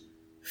believers.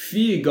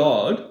 Fear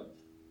God,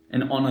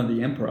 and honor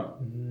the emperor.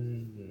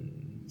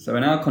 So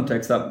in our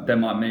context, that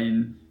might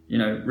mean,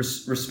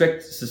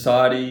 respect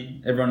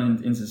society,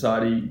 everyone in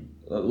society.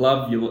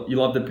 Love you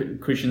love the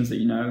Christians that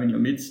you know in your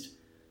midst.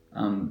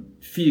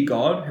 Fear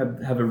God,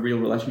 have a real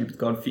relationship with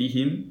God. Fear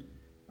Him,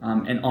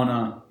 and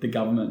honor the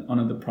government,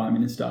 honor the Prime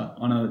Minister,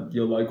 honor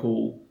your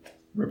local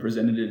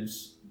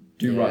representatives.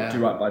 Do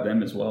right by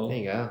them as well. There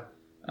you go.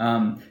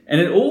 And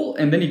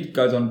then he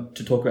goes on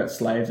to talk about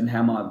slaves and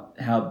how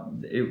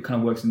it kind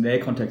of works in their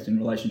context in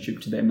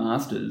relationship to their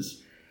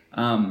masters.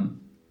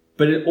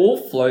 But it all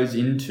flows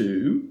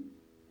into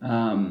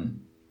verse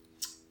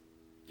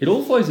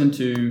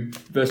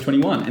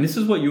 21. And this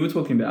is what you were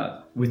talking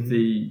about with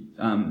the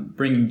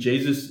bringing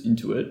Jesus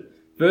into it.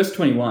 Verse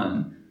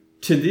 21,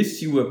 to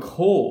this you were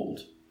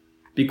called,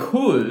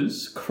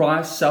 because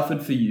Christ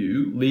suffered for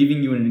you,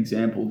 leaving you an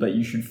example that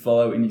you should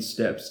follow in his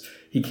steps.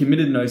 He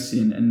committed no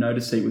sin, and no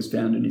deceit was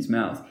found in his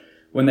mouth.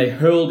 When they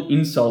hurled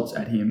insults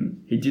at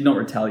him, he did not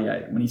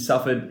retaliate. When he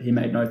suffered, he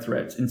made no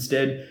threats.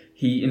 Instead,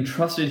 he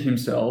entrusted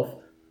himself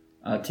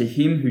to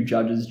him who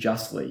judges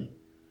justly.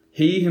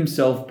 He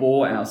himself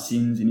bore our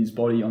sins in his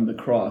body on the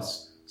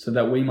cross, so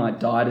that we might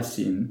die to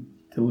sin,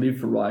 to live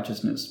for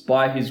righteousness.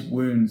 By his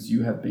wounds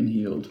you have been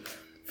healed.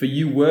 For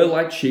you were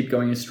like sheep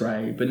going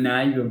astray, but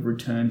now you have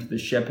returned to the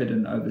shepherd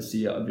and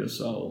overseer of your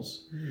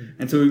souls.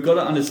 And so we've got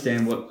to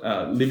understand what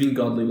living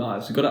godly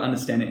lives. We've got to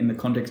understand it in the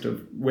context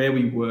of where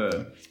we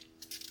were.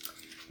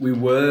 We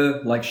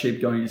were like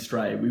sheep going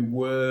astray. We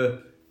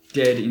were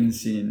dead in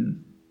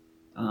sin.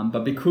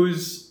 But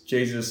because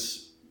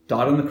Jesus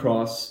died on the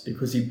cross,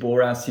 because he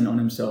bore our sin on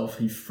himself,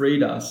 he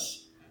freed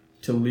us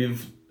to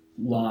live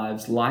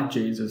lives like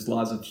Jesus,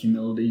 lives of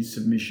humility,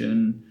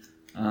 submission,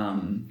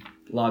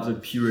 lives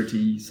of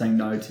purity, saying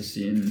no to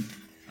sin.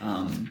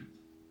 And,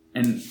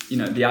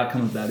 the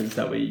outcome of that is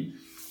that we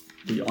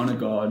honor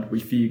God, we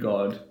fear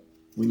God,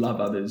 we love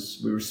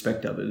others, we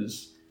respect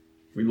others,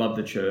 we love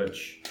the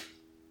church,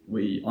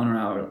 we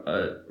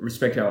honor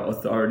respect our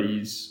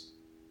authorities,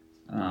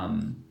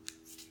 and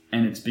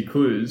it's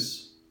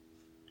because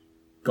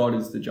God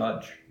is the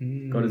judge.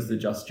 God is the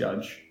just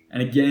judge.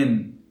 And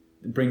again,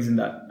 it brings in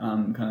that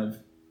kind of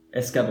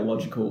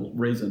eschatological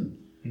reason.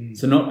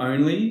 So not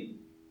only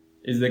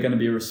is there going to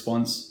be a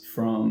response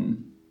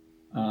from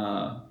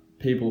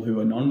people who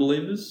are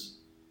non-believers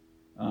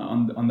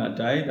on that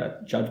day,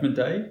 that judgment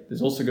day,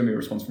 there's also going to be a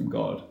response from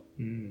God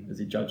as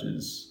he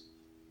judges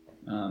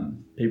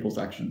people's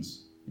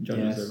actions. He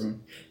judges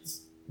everyone.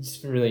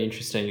 It's really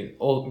interesting.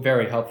 All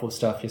very helpful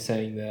stuff you're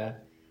saying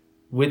there.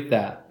 With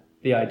that,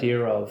 the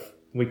idea of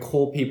we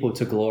call people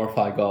to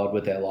glorify God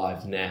with their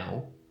lives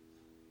now,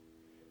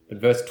 but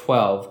verse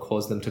 12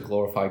 calls them to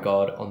glorify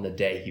God on the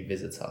day he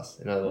visits us.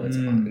 In other words,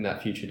 in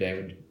that future day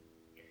when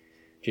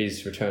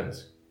Jesus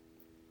returns.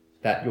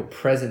 That your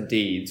present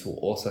deeds will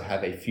also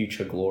have a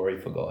future glory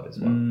for God as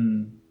well.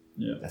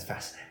 Yeah. That's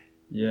fascinating.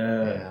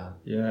 Yeah.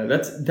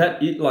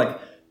 Like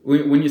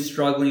when you're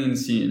struggling in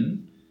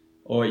sin,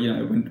 or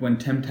when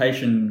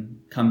temptation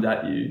comes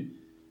at you,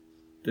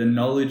 the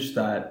knowledge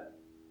that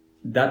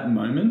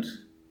moment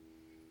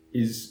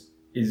is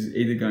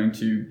either going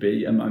to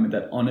be a moment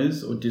that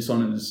honors or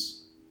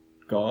dishonors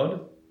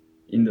God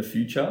in the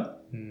future,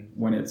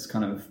 when it's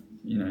kind of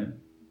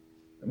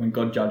when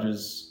God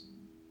judges.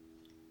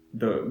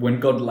 When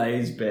God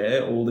lays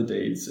bare all the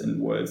deeds and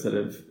words that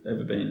have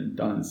ever been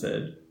done and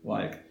said,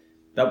 like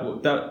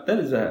that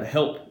is a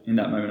help in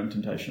that moment of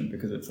temptation,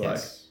 because it's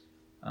it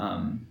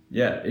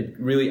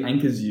really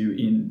anchors you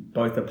in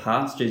both the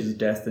past, Jesus'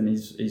 death, and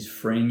he's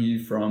freeing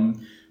you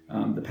from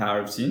the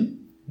power of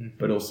sin,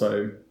 but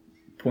also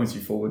points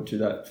you forward to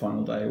that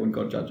final day when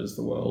God judges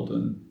the world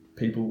and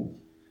people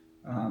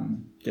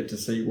get to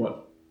see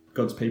what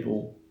God's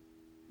people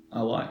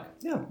are like.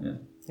 Yeah.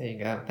 There you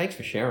go. Thanks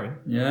for sharing.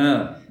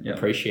 Yeah.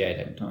 Appreciate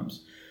it.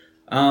 Sometimes.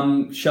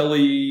 Shall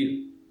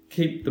we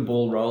keep the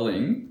ball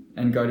rolling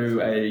and go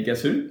to a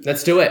Guess Who?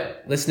 Let's do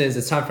it. Listeners,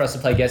 it's time for us to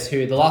play Guess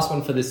Who. The last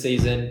one for this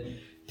season.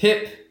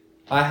 Pip,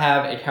 I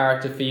have a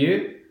character for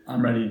you.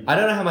 I'm ready. I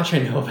don't know how much I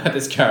know about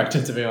this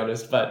character, to be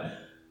honest, but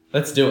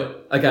let's do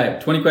it. Okay,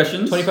 20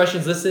 questions. 20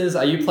 questions. Listeners,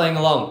 are you playing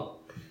along?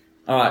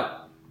 All right.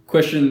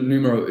 Question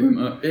numero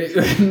uno.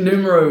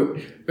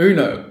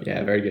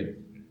 Yeah, very good.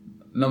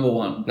 Number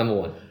one.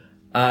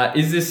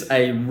 Is this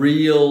a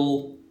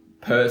real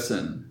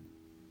person?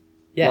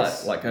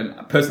 Yes. Like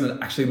a person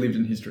that actually lived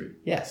in history?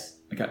 Yes.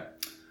 Okay.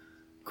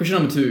 Question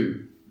number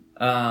 2.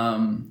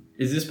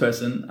 Is this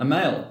person a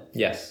male?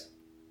 Yes.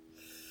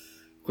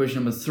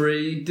 Question number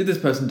 3. Did this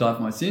person die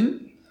for my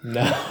sin?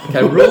 No.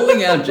 Okay,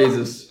 ruling out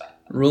Jesus.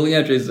 Ruling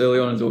out Jesus early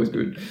on is always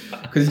good,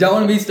 because you don't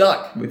want to be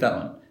stuck with that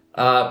one.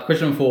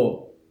 Question number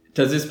 4.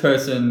 Does this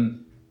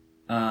person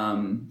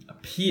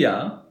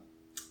appear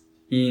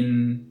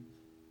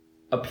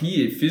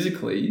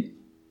physically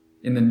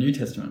in the New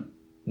Testament?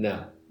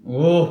 No.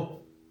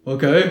 Oh,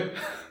 okay.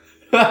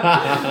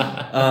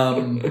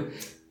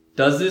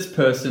 Does this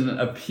person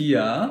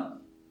appear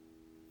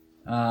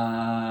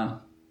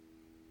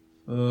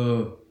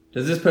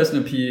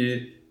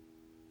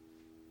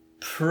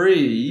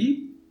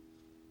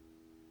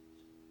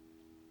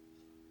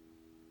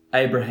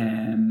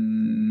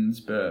pre-Abraham's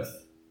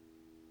birth?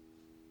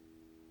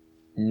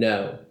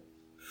 No.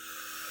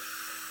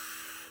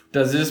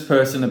 Does this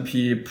person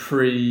appear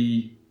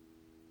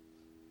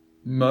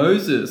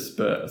pre-Moses'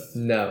 birth?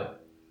 No.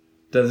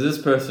 Does this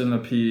person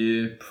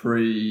appear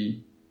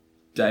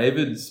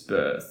pre-David's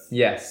birth?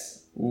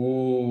 Yes.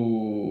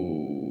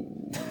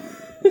 Ooh.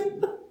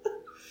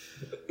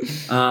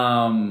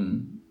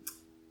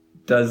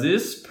 Does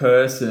this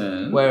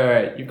person...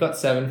 Wait. You've got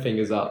 7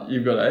 fingers up.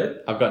 You've got 8?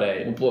 I've got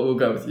 8. We'll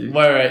go with you.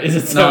 Wait. Is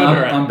it 7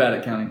 or 8? I'm bad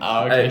at counting.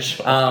 Oh, okay, 8.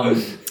 sure.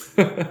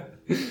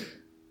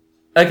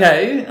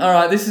 Okay, all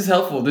right. This is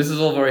helpful. This is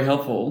all very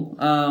helpful.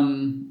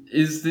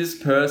 Is this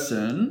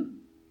person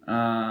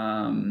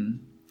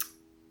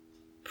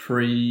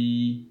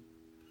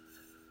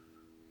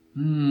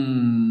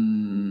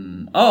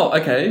Oh,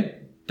 okay.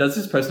 Does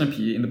this person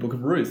appear in the book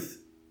of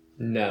Ruth?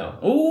 No.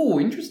 Oh,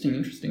 interesting.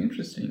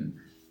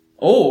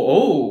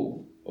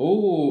 Oh.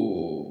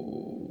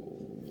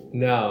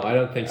 No, I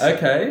don't think so.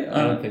 Okay.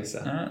 I don't think so.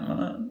 All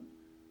right.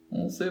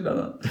 We'll see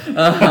about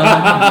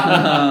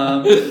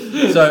that.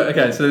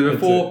 So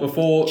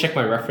before check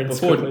my reference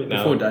before quickly.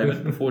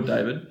 before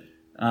David,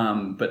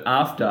 but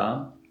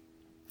after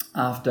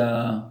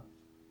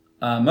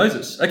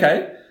Moses.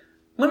 Okay,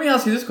 let me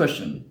ask you this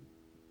question.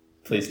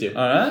 Please do.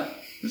 All right,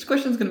 this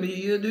question's going to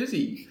be a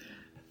doozy.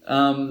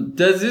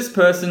 Does this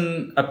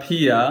person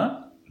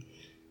appear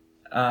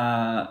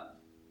after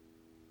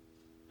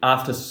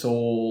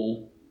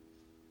Saul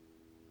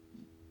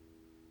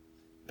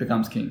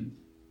becomes king?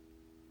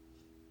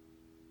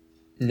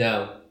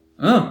 No.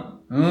 Oh,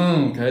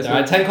 okay. All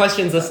right, 10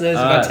 questions, listeners.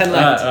 We've got 10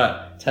 left. All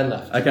right. 10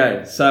 left.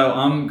 Okay, so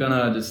I'm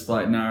gonna just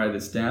narrow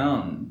this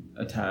down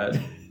a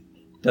tad.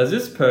 Does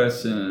this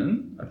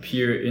person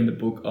appear in the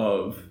book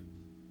of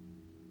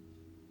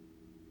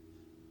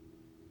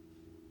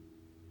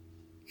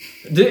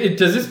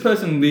Does this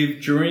person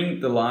live during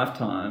the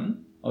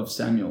lifetime of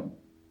Samuel?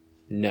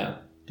 No.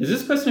 Does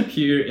this person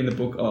appear in the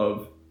book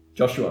of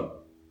Joshua?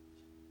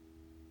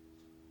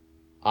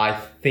 I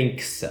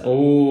think so.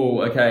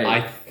 Oh, okay.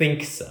 I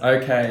think so.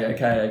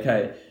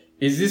 Okay.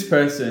 Is this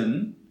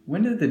person...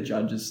 When did the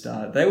judges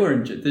start?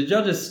 The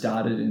judges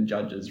started in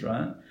Judges,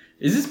 right?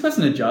 Is this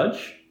person a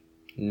judge?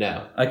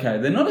 No. Okay,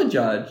 they're not a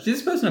judge. Does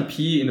this person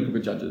appear in the book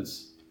of Judges?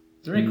 Is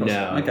there any cross?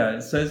 No. Okay,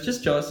 so it's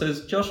just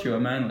Joshua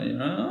mainly.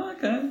 Oh,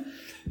 okay.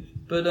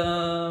 But,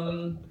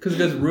 because it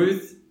goes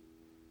Ruth,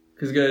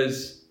 because it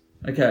goes...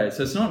 Okay,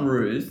 so it's not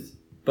Ruth,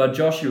 but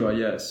Joshua,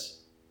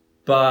 yes.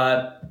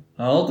 But,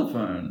 hold the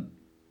phone,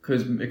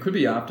 because it could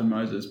be after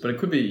Moses, but it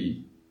could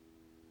be...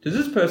 Does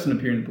this person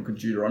appear in the book of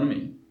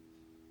Deuteronomy?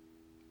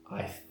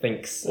 I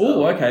think so.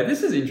 Oh, okay.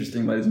 This is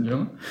interesting, ladies and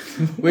gentlemen.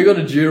 We got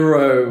a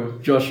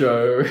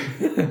Joshua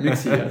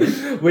mix here.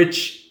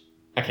 Which...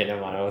 Okay, never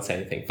mind. I won't say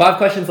anything. 5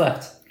 questions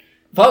left.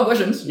 5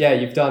 questions? Yeah,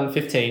 you've done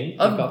 15.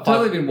 I've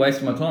totally been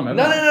wasting my time, haven't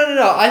No.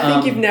 I? I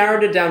think you've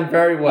narrowed it down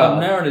very well. I've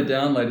narrowed it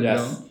down, ladies and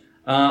Yes. gentlemen.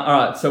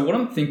 Alright, so what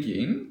I'm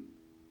thinking...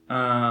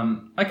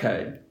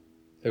 okay.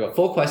 We've got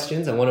 4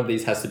 questions, and one of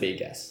these has to be a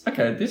guess.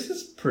 Okay, this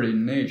is pretty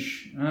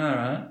niche.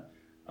 Alright,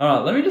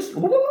 let me just...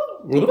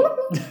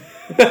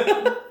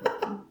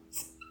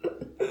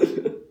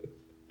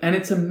 And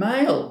it's a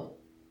male.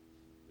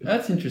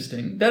 That's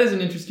interesting. That is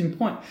an interesting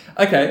point.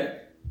 Okay.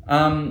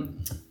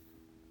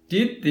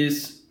 Did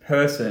this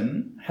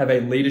person have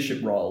a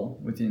leadership role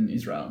within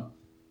Israel?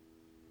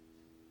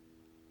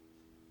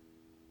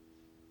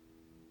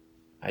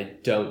 I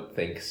don't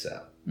think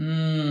so.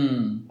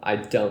 I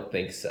don't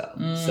think so.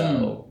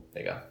 So,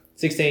 there you go.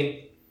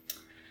 16.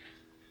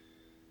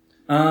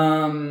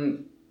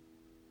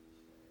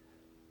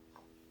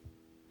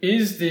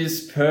 Is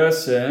this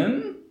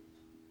person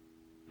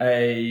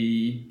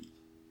a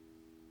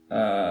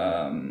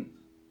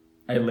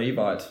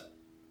Levite?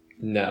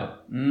 No.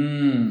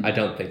 I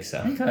don't think so.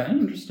 Okay,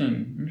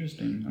 interesting.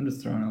 I'm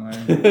just throwing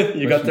away.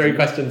 You got 3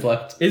 questions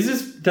left.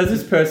 Does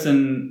this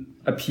person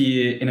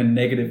appear in a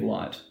negative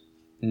light?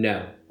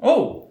 No.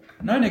 Oh,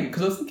 no negative,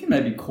 because I was thinking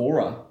maybe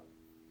Korah's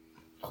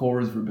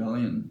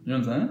rebellion. You know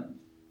what I'm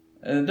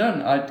saying?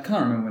 I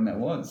can't remember when that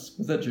was.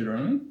 Was that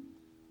Deuteronomy?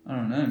 I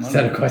don't know. Is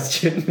that a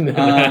question? You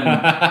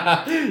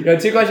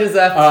got 2 questions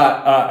left.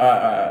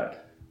 Alright.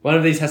 One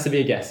of these has to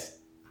be a guess.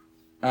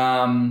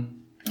 Alright.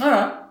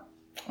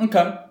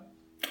 Okay.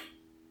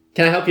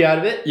 Can I help you out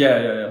a bit?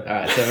 Yeah.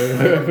 Alright,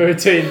 so we're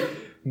between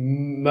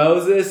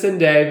Moses and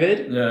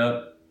David,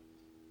 Yeah.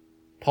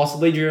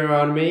 possibly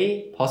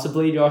Deuteronomy,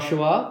 possibly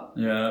Joshua,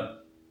 Yeah.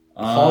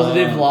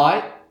 positive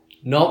light,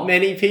 not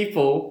many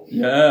people.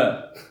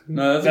 Yeah.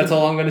 No, That's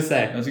all I'm going to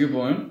say. That's a good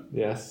point.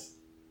 Yes.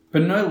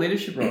 But no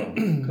leadership role.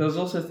 Because I was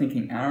also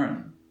thinking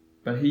Aaron.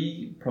 But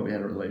he probably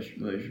had a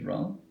leadership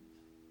role.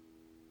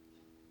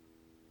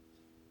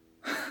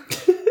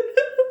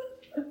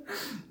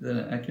 Is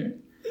that accurate?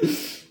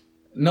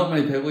 Not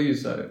many people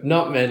use so.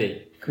 Not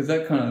many. Because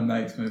that kind of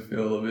makes me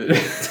feel a bit...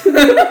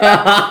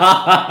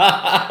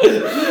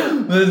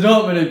 There's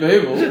not many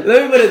people.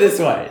 Let me put it this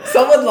way.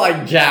 Someone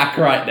like Jack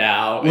right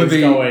now Would be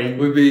going,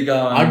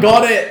 I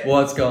got it.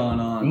 What's going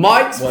on?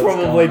 Mike's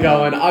probably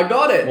going, I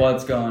got it.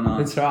 What's going on?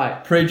 That's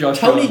right. Pre-Joshua.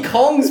 Tony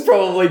Kong's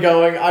probably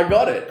going, I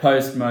got it.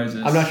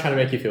 Post-Moses. I'm not trying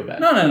to make you feel bad.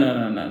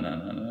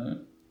 No.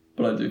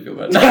 But I do feel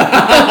bad.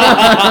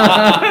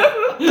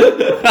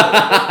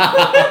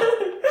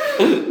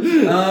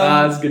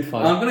 That's good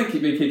fun. I'm gonna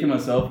keep kicking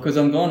myself because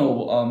I'm going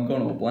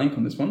all blank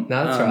on this one.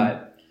 No, that's right.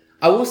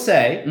 I will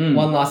say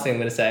one last thing I'm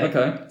going to say.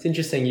 Okay. It's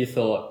interesting you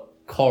thought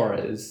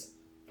Korah's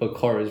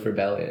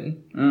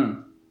rebellion.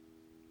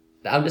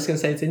 I'm just going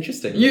to say it's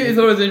interesting. You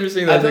thought it was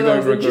interesting that I thought they're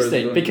that going was for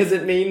interesting because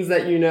it means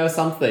that you know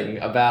something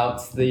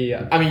about the...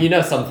 I mean, you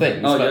know some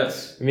things. Oh, but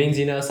yes. It means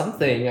you know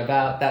something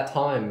about that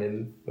time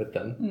with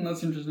them.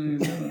 That's interesting.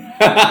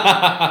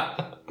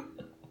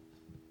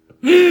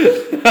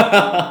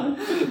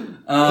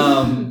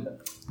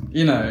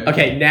 You know.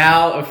 Okay,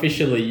 now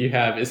officially you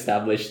have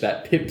established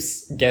that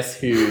Pip's Guess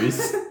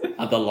Who's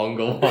are the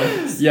longer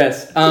ones.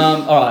 Yes.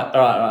 All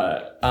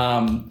right.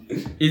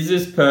 Is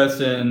this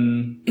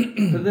person...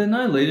 But there's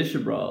no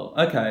leadership role.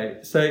 Okay,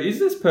 so is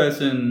this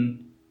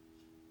person...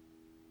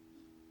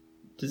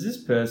 Does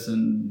this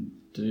person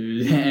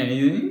do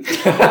anything?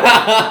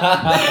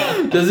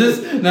 Does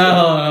this...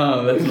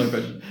 No, that's not a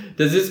question.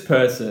 Does this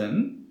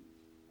person...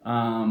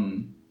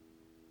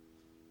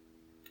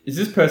 Is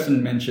this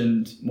person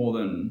mentioned more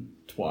than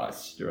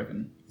twice, do you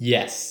reckon?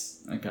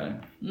 Yes. Okay.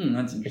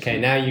 That's interesting. Okay,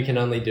 now you can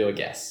only do a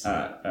guess.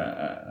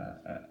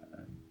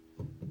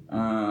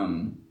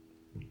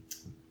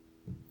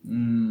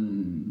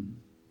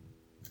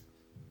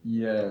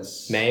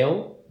 Yes.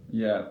 Male,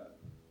 Yeah.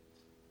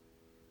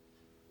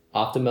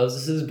 after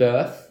Moses'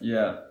 birth,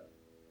 Yeah.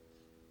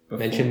 Before.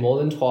 mentioned more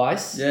than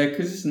twice. Yeah,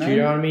 because his name...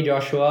 Deuteronomy,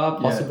 Joshua,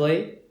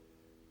 possibly.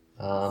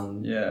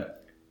 Yeah.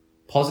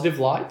 Positive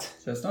light.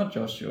 So it's not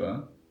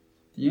Joshua.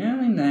 The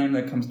only name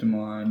that comes to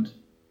mind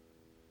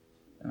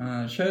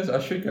shows I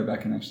should go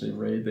back and actually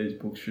read these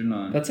books, shouldn't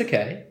I? That's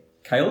okay.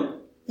 Caleb?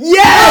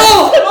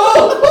 Yes!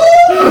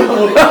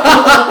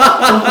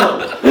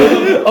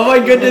 Oh my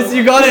goodness,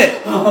 you got it!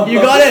 You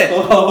got it!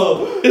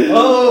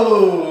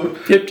 Oh!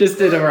 Pip just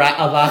did a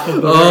laugh of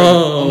the room.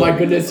 Oh my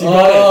goodness, you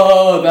got it!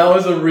 Oh, that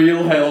was a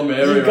real Hail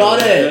Mary. You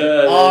got it!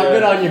 Yeah,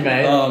 Good on you,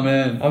 mate. Oh,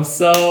 man. I'm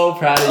so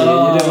proud of you.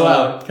 You did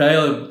well.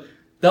 Caleb.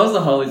 That was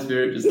the Holy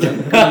Spirit just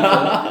then.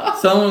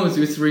 Someone was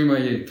whispering in my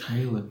ear,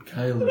 Caleb.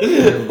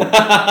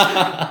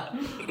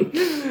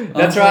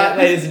 That's right,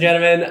 ladies and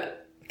gentlemen.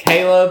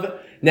 Caleb.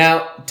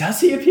 Now,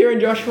 does he appear in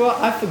Joshua?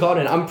 I've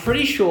forgotten. I'm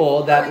pretty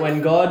sure that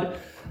when God...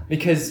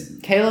 Because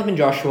Caleb and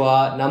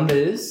Joshua,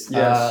 Numbers,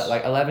 Yes.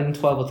 like 11,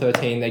 12 or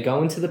 13, they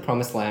go into the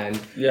promised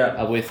land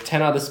with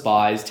 10 other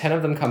spies. 10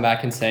 of them come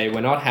back and say,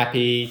 we're not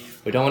happy.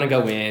 We don't want to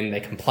go in. They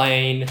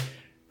complain.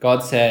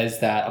 God says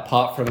that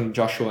apart from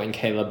Joshua and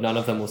Caleb, none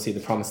of them will see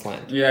the promised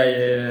land.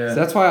 Yeah. So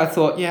that's why I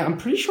thought, I'm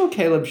pretty sure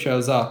Caleb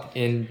shows up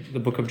in the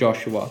book of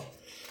Joshua.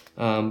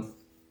 I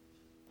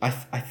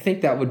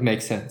think that would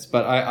make sense,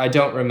 but I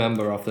don't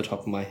remember off the top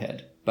of my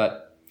head.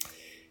 But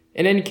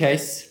in any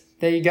case,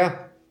 there you go.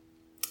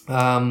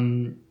 How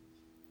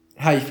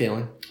are you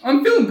feeling?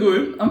 I'm feeling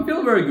good. I'm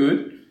feeling very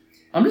good.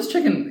 I'm just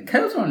checking.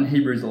 Caleb's not in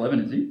Hebrews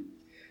 11, is he?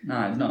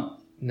 No, he's not.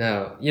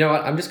 No. You know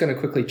what? I'm just going to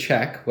quickly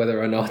check whether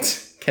or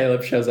not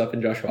Caleb shows up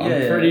in Joshua.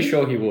 I'm pretty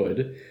sure he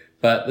would.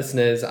 But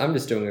listeners, I'm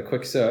just doing a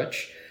quick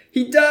search.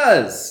 He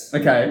does!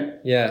 Okay.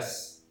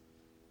 Yes.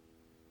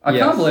 I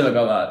can't believe I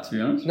got that, to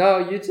be honest. No,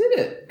 you did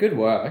it. Good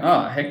work.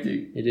 Oh,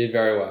 hectic. You did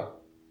very well.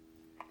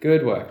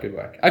 Good work.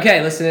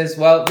 Okay, listeners.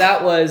 Well,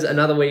 that was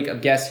another week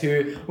of Guess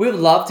Who. We would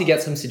love to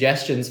get some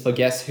suggestions for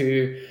Guess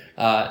Who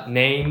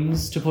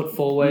names to put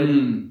forward.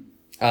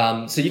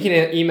 So you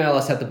can email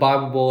us at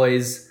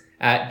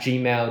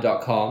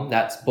thebibleboys@gmail.com.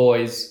 That's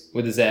boys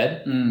with a Z.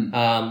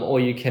 Or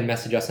you can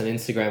message us on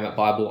Instagram at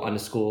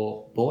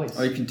Bible_boys.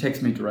 Or you can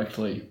text me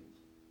directly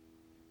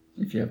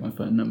if you have my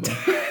phone number.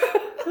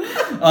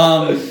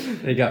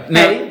 There you go.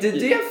 Hey, do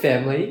you have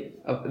family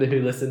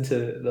who listen to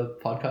the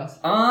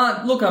podcast?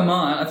 Look, I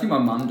might. I think my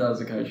mum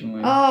does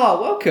occasionally. Oh,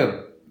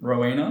 welcome.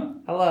 Rowena.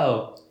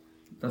 Hello.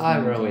 Hi,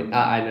 Rowena.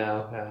 I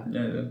know.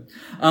 Yeah.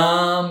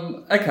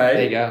 Okay.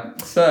 There you go.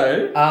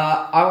 So,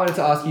 I wanted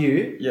to ask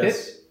you,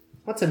 yes. Pip,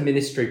 what's a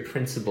ministry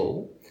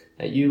principle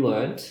that you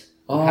learnt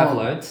or have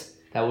learnt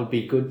that would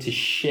be good to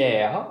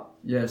share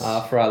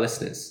for our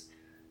listeners?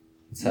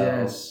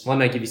 So, why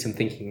don't I give you some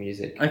thinking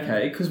music?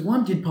 Okay, because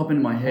one did pop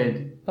into my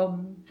head. What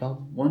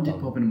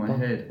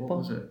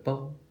was it?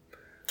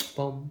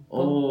 What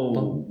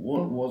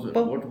was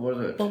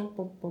it?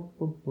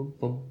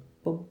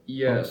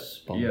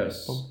 Yes.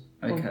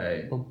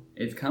 Okay.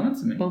 It's coming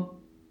to me.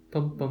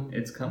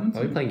 It's coming to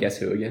me. Are we playing Guess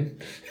Who again?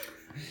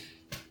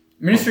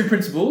 Ministry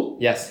principle?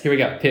 Yes, here we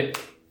go. Pip.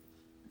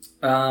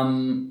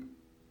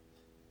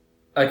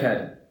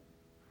 Okay.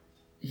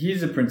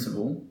 Here's a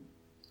principle.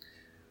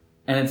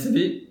 And it's a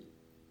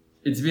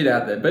bit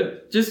out there,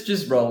 but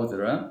just roll with it,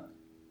 right?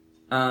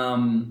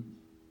 And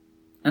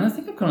I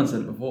think I've kind of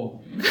said it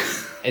before.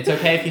 It's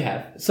okay if you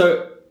have.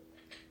 So,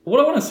 what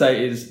I want to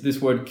say is this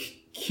word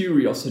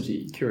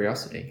curiosity.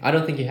 Curiosity. I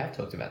don't think you have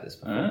talked about this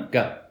before. Right?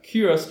 Go.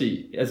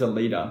 Curiosity as a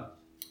leader,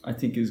 I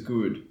think, is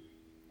good.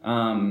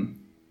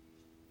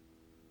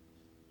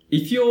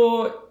 If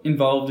you're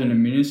involved in a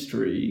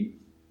ministry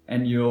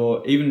and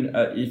you're even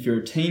if you're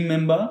a team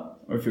member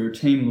or if you're a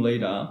team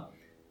leader,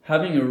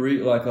 having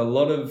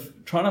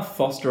trying to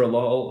foster a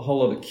whole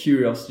lot of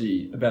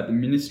curiosity about the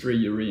ministry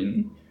you're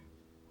in,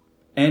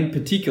 and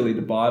particularly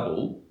the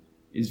Bible,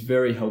 is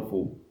very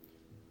helpful.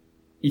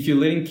 If you're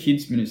leading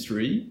kids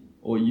ministry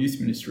or youth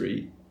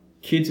ministry,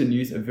 kids and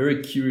youth are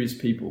very curious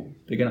people.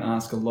 They're going to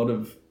ask a lot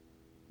of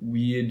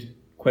weird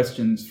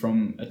questions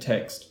from a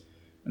text.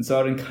 And so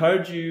I'd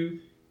encourage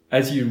you,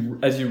 as you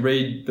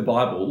read the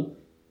Bible,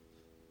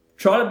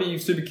 try to be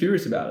super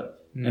curious about it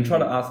and try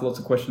to ask lots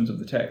of questions of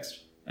the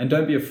text. And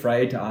don't be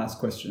afraid to ask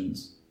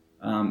questions.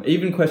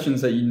 Even questions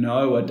that you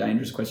know are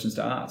dangerous questions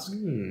to ask.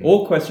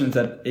 Or questions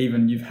that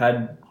even you've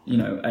had,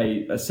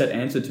 a set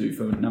answer to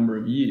for a number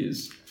of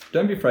years.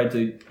 Don't be afraid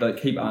to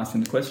keep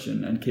asking the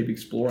question and keep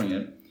exploring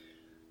it.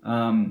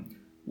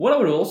 What I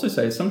would also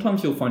say is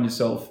sometimes you'll find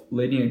yourself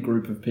leading a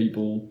group of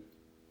people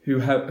who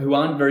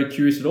aren't very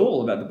curious at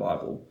all about the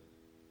Bible.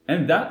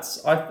 And I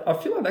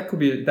feel like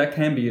that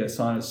can be a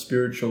sign of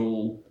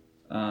spiritual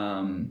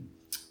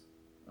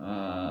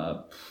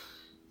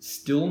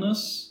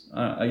stillness,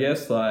 I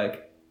guess,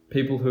 like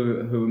people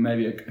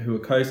who are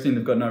coasting,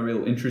 they've got no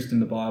real interest in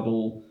the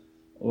Bible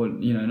or,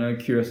 no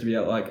curiosity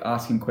about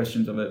asking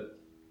questions of it.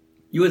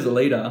 You as a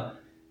leader,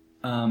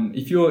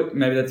 if you're,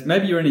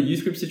 maybe you're in a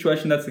youth group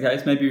situation, that's the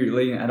case. Maybe you're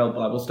leading an adult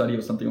Bible study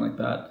or something like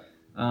that.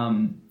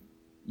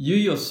 You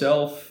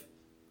yourself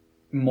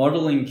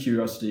modeling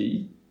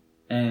curiosity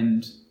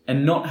and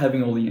not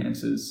having all the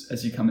answers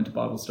as you come into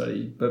Bible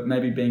study, but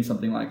maybe being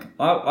something like,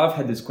 I've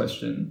had this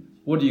question.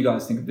 What do you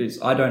guys think of this?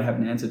 I don't have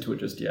an answer to it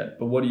just yet,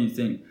 but what do you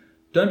think?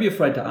 Don't be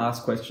afraid to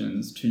ask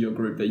questions to your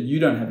group that you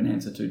don't have an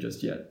answer to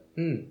just yet.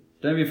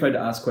 Don't be afraid to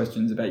ask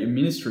questions about your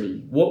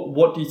ministry.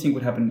 What do you think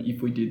would happen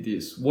if we did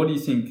this? What do you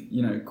think,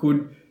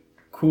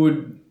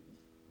 could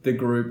the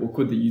group or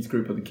could the youth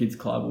group or the kids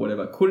club or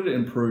whatever, could it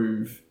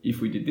improve if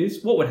we did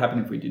this? What would happen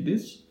if we did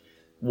this?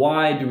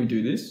 Why do we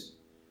do this?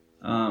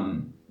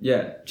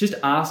 Just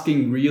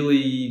asking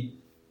really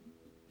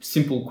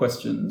simple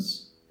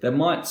questions that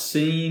might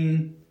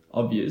seem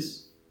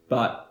obvious,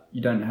 but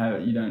you don't have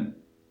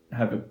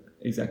an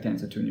exact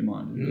answer to in your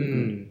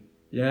mind.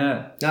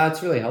 Yeah. No,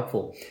 it's really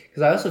helpful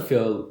because I also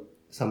feel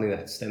something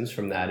that stems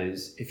from that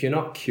is if you're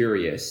not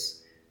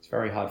curious, it's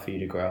very hard for you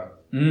to grow.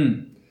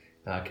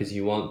 Because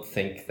you won't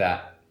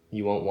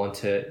want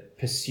to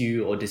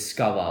pursue or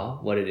discover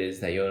what it is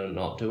that you're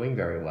not doing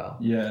very well.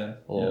 Yeah.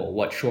 Or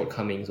what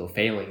shortcomings or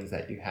failings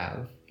that you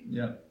have.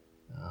 Yeah.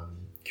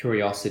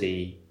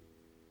 Curiosity.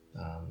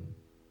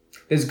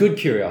 There's good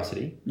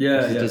curiosity.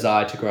 Yeah. There's a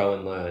desire to grow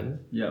and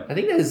learn. Yeah. I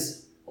think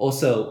there's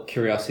also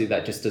curiosity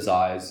that just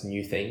desires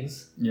new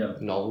things. Yeah.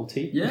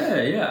 Novelty. Yeah.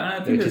 And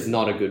I think which is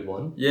not a good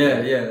one.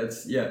 Yeah.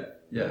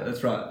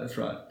 That's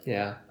right.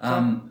 Yeah.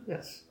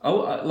 Yes.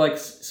 Like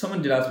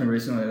someone did ask me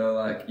recently. They're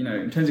like,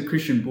 in terms of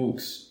Christian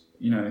books,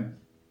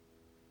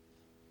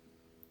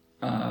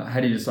 how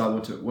do you decide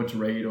what to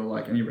read, or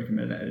like any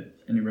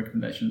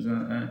recommendations?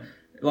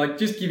 Like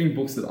just giving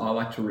books that I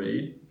like to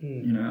read.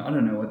 I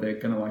don't know what they're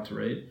gonna like to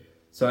read.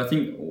 So I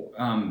think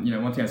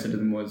one thing I said to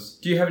them was,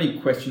 do you have any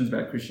questions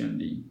about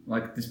Christianity?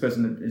 Like this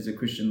person is a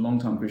Christian,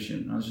 long-time Christian.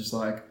 And I was just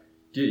like,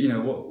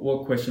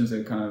 what questions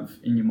are kind of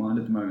in your mind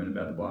at the moment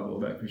about the Bible,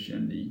 about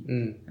Christianity?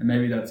 And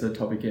maybe that's a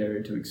topic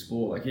area to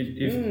explore. Like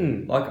if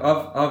like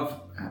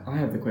I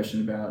have the question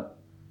about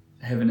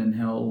heaven and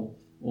hell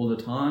all the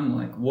time.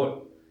 Like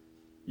what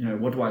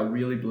do I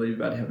really believe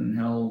about heaven and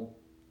hell?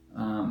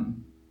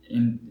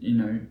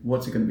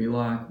 What's it going to be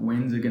like?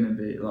 When's it going to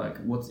be like?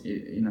 What's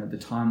the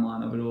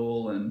timeline of it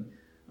all? And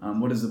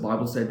what does the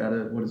Bible say about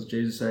it? What does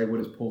Jesus say? What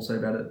does Paul say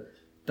about it?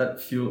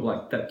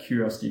 That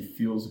curiosity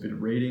fuels a bit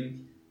of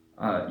reading.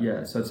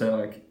 So I'd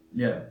say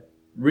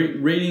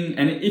reading.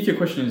 And if your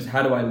question is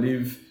how do I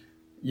live,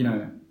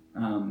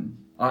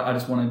 I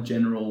just want a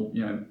general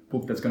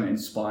book that's going to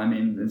inspire me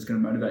and it's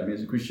going to motivate me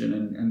as a Christian,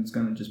 and it's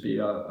going to just be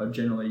a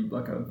generally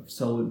like a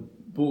solid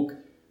book.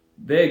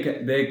 They're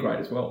great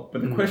as well.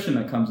 But the question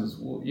that comes is,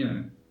 well,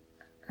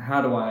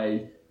 how do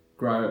I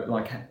grow?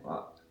 Like,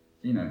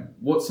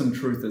 what's some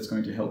truth that's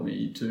going to help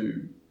me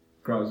to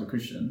grow as a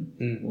Christian?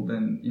 Well,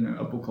 then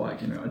a book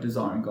like A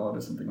Desiring God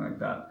or something like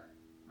that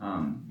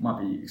might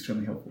be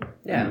extremely helpful.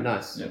 Yeah,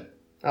 nice. Yeah,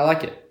 I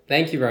like it.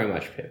 Thank you very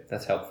much, Pip.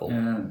 That's helpful.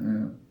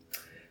 Yeah.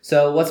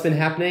 So, what's been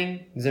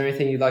happening? Is there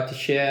anything you'd like to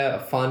share? A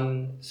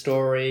fun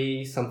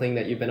story? Something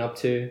that you've been up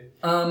to?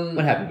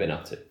 What have you been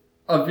up to?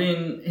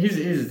 Here's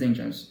the thing,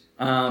 James.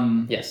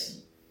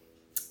 Yes.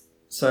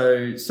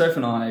 So Soph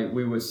and I,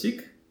 we were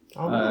sick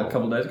a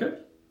couple of days ago.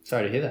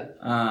 Sorry to hear that.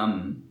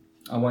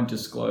 I won't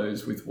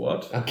disclose with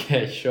what.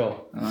 Okay,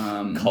 sure.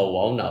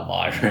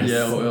 Coronavirus.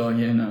 Yeah, well,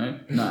 yeah, no.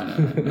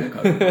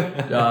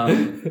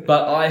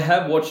 But I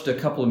have watched a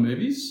couple of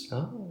movies.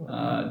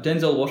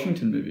 Denzel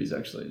Washington movies,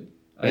 actually.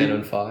 Man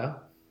on Fire?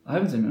 I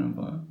haven't seen Man on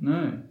Fire.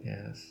 No.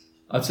 Yes.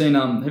 I've seen,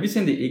 have you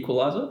seen The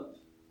Equalizer?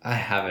 I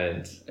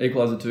haven't.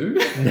 Equalizer 2?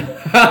 No,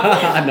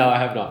 I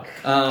have not.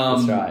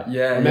 That's right.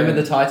 Yeah. Remember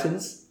the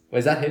Titans?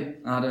 Was that him?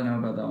 I don't know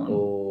about that one.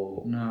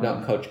 Oh, no.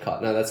 Not Coach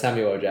Cott. No, that's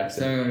Samuel L.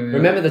 Jackson.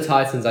 Remember the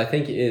Titans, I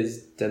think it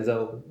is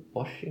Denzel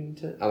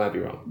Washington? I might be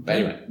wrong. But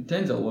anyway.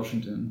 Denzel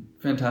Washington.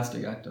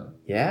 Fantastic actor.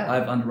 Yeah.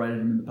 I've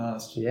underrated him in the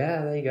past.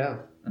 Yeah, there you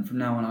go. And from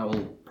now on, I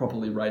will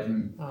properly rate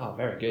him. Oh,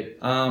 very good.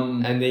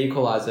 And The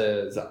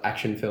Equalizer is an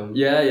action film.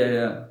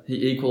 Yeah.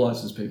 He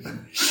equalizes people.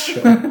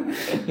 Sure.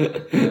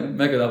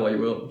 Make it that way you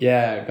will.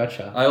 Yeah,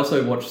 gotcha. I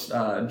also watched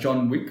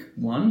John Wick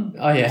 1.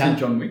 Oh, yeah. I've seen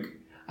John Wick.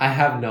 I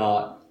have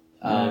not.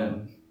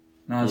 No,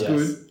 it's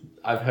good.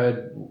 I've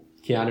heard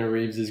Keanu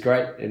Reeves is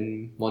great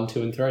in 1,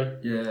 2, and 3.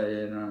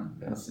 Yeah.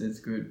 It's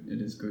good.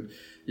 It is good.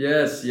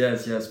 Yes.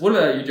 What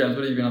about you, James?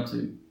 What have you been up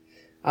to?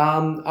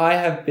 I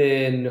have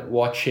been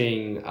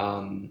watching,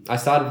 I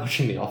started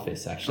watching The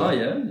Office, actually.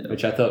 Oh, yeah.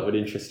 Which I thought would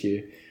interest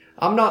you.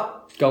 I'm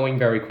not going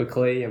very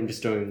quickly. I'm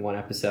just doing one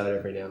episode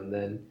every now and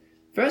then.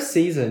 First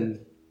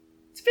season,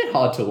 it's a bit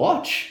hard to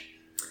watch.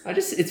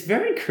 It's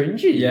very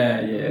cringy. Yeah.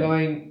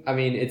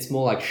 It's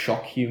more like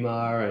shock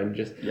humor and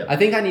just... Yeah. I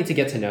think I need to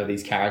get to know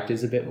these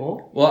characters a bit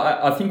more. Well,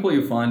 I think what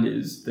you'll find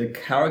is the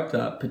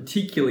character,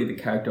 particularly the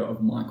character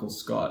of Michael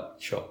Scott,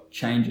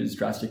 changes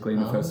drastically in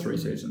the first 3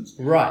 seasons.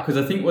 Right.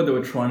 Because I think what they were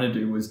trying to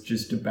do was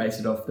just to base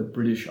it off the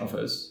British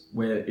Office,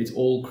 where it's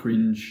all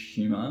cringe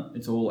humor.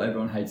 It's all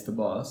everyone hates the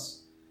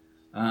boss.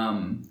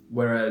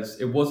 Whereas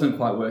it wasn't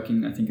quite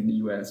working, I think, in the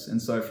US. And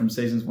so from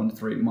seasons 1 to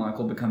 3,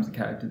 Michael becomes a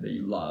character that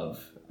you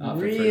love.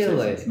 After 3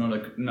 seasons. Not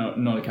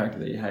a character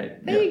that you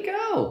hate. There you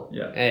go.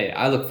 Yeah. Hey,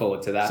 I look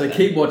forward to that. So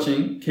keep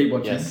watching.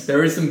 Yes.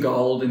 There is some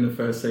gold in the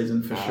first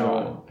season for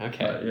sure.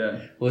 Okay. But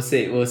yeah. We'll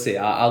see.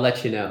 I'll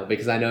let you know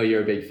because I know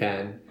you're a big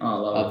fan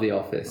of The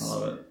Office. I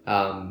love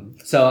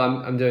it. So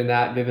I'm doing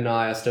that. Viv and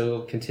I are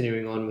still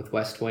continuing on with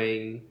West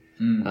Wing.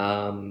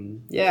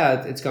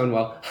 Yeah, it's going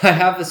well. I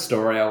have a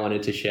story I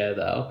wanted to share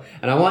though,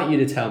 and I want you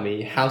to tell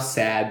me how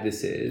sad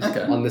this is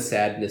on the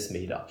sadness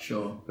meter.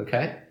 Sure.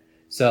 Okay?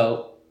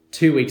 So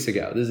 2 weeks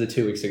ago, this is a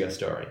 2 weeks ago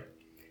story.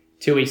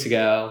 2 weeks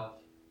ago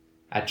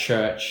at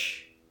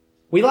church,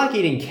 we like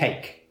eating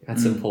cake at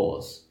St.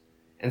 Paul's.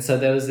 And so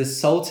there was this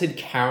salted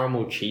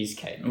caramel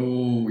cheesecake.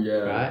 Oh, yeah.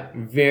 Right?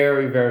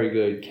 Very, very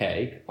good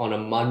cake on a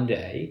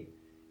Monday.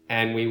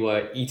 And we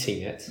were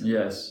eating it.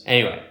 Yes.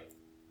 Anyway,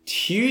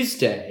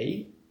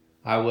 Tuesday,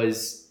 I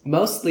was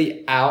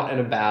mostly out and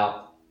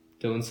about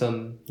doing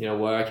some,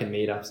 work and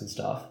meetups and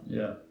stuff.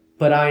 Yeah.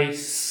 But I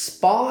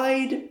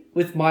spied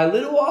with my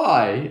little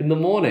eye in the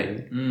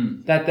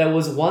morning that there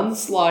was one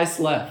slice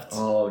left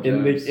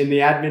in the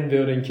admin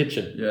building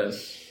kitchen.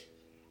 Yes.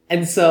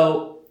 And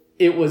so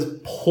it was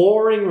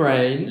pouring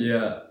rain.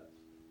 Yeah.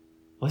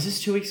 Was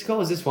this 2 weeks ago or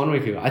was this 1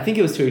 week ago? I think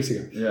it was 2 weeks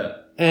ago. Yeah.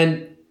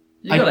 And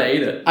you gotta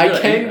eat it. I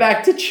came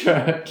back to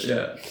church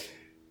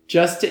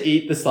just to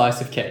eat the slice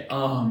of cake.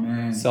 Oh,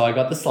 man. So I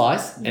got the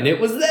slice and it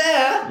was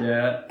there.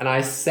 Yeah. And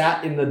I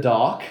sat in the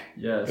dark.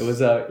 Yes. It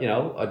was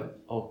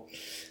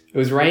it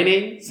was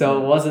raining,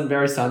 so it wasn't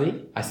very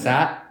sunny. I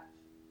sat.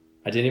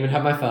 I didn't even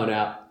have my phone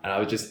out. And I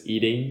was just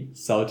eating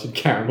salted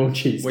caramel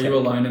cheesecake. Were you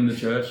alone in the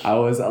church? I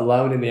was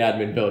alone in the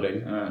admin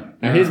building.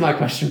 Now here's my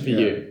question for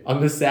you. On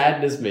the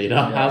sadness meter,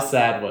 how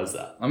sad was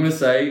that? I'm going to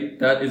say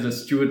that is a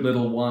Stuart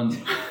Little 1.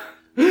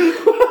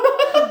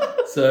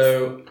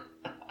 So,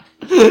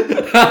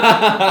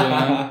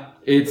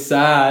 it's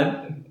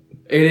sad.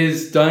 It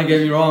is, don't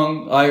get me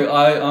wrong,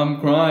 I'm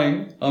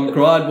crying. I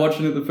cried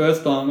watching it the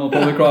first time. I'll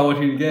probably cry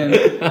watching it again.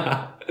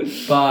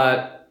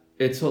 But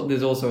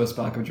there's also a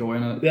spark of joy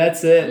in it.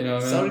 That's it. You know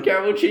what I mean? Salted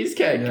caramel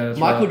cheesecake. Yeah,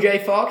 Michael J.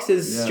 Fox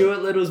is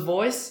Stuart Little's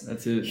voice.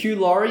 That's it. Hugh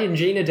Laurie and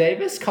Gina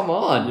Davis. Come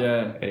on.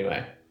 Yeah.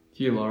 Anyway.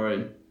 Hugh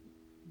Laurie.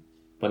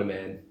 What a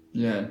man.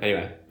 Yeah.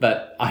 Anyway,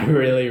 but I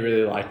really,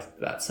 really liked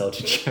that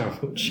salted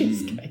caramel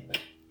cheesecake.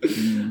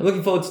 I'm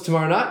looking forward to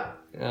tomorrow night.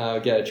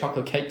 I'll get a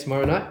chocolate cake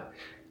tomorrow night.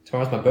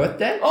 Tomorrow's my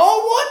birthday.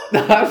 Oh,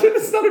 what? No,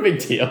 it's not a big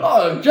deal.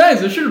 Oh,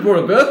 James, I should have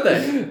brought a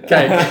birthday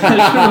cake. I should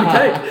have brought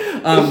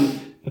a cake.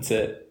 That's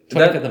it.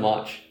 25th of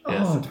March.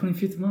 Yes. Oh,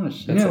 25th of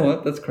March. You know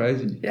what? That's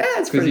crazy. Yeah,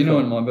 it's because pretty you know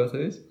cool. when my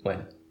birthday is?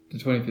 When? The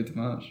 25th of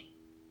March.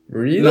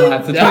 Really? No,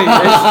 it's the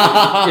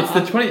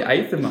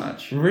 28th of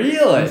March.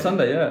 Really? On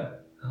Sunday, yeah.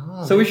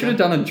 Oh, so we should have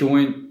done a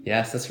joint.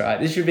 Yes, that's right.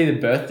 This should be the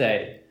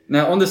birthday.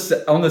 Now, on the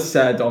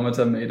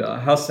sadometer meter,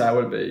 how sad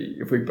would it be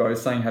if we both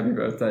sang happy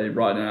birthday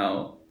right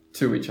now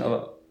to each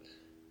other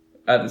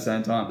at the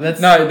same time? That's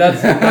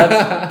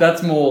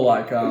more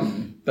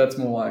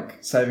like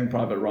Saving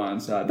Private Ryan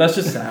sad. That's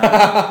just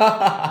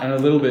sad and a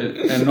little bit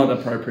and not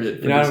appropriate.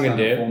 For you know what I'm going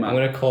to do? I'm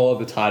going to call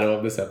the title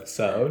of this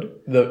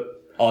episode the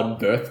Odd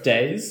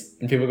Birthdays,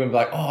 and people are going to be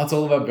like, "Oh, it's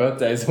all about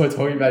birthdays." We're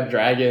talking about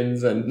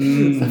dragons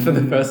and stuff for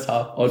the first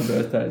half. Odd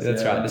birthdays.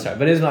 That's right. That's right.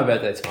 But it is my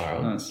birthday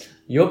tomorrow. Nice.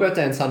 Your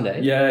birthday on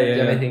Sunday. Yeah. Do you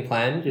have anything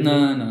planned?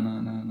 No.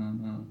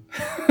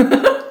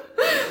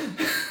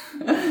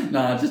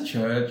 Nah, just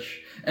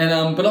church.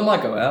 And but I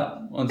might go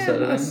out on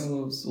Saturday. Nice.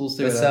 We'll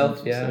see yourself.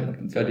 what Yeah,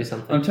 go do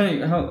something.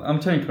 I'm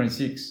turning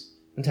 26.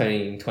 I'm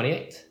turning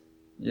 28.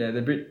 Yeah,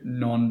 they're a bit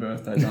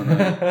non-birthdays, aren't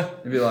they?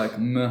 They'd be like,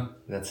 meh.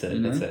 That's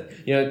it. That's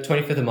it.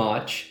 25th of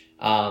March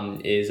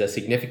is a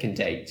significant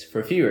date for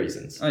a few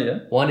reasons. Oh yeah.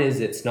 One is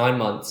it's 9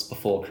 months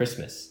before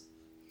Christmas.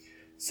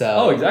 So.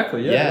 Oh,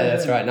 exactly. Yeah.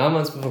 That's right. 9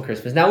 months before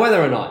Christmas. Now,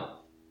 whether or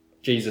not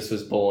Jesus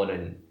was born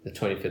in the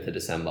 25th of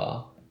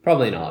December,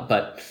 probably not.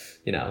 But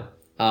wait,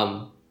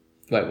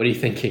 what are you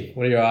thinking?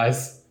 What are your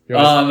eyes?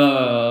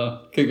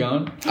 No. Keep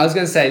going. I was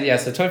going to say,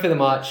 so 25th of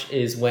March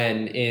is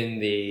when in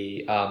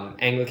the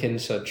Anglican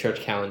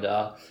church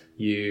calendar,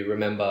 you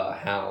remember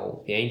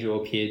how the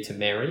angel appeared to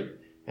Mary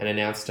and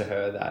announced to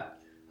her that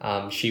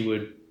she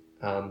would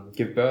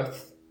give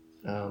birth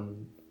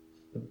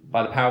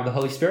by the power of the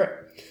Holy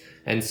Spirit.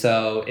 And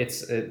so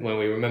it's when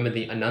we remember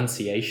the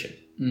Annunciation.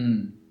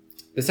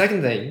 The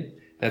second thing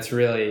that's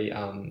really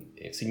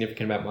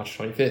significant about March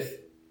 25th,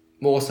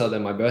 more so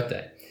than my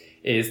birthday,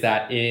 is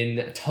that in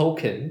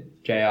Tolkien,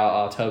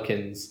 J.R.R.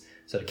 Tolkien's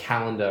sort of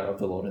calendar of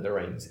the Lord of the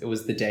Rings, it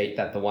was the date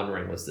that the One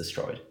Ring was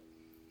destroyed.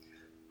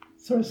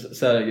 Sorry, say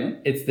that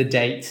again. It's the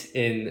date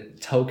in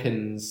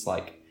Tolkien's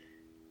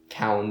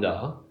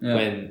calendar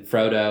when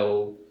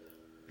Frodo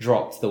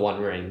dropped the One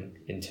Ring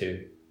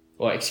into...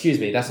 Well, excuse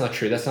me, that's not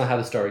true. That's not how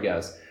the story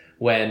goes.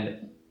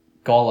 When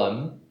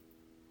Gollum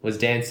was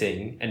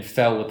dancing and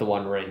fell with the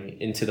One Ring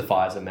into the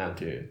fires of Mount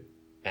Doom,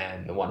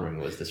 and the One Ring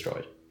was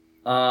destroyed.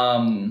 So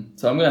I'm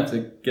gonna have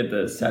to get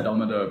the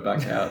sadometer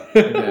back out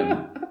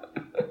again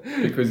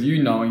because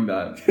you knowing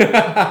that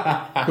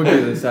could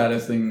be the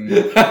saddest thing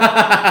that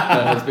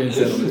has been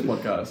said on this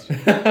podcast.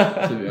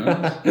 To be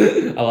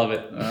honest, I love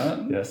it.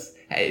 Alright. Yes,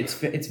 hey,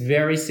 it's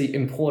very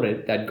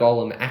important that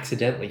Gollum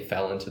accidentally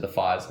fell into the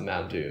fires of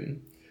Mount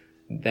Doom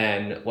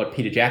than what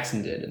Peter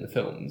Jackson did in the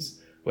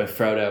films, where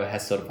Frodo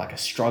has sort of like a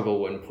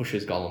struggle and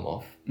pushes Gollum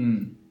off.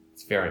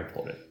 It's very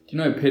important. Do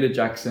you know Peter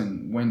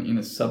Jackson went in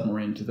a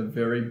submarine to the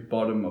very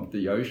bottom of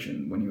the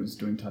ocean when he was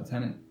doing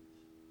Titanic?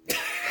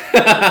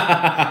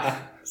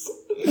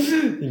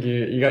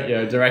 You got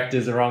your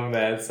directors wrong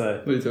there.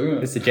 So What are you talking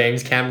about? Mr.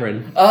 James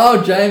Cameron.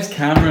 Oh, James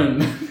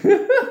Cameron.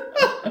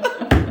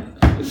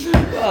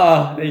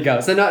 Oh, there you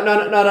go. So not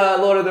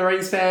a Lord of the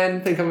Rings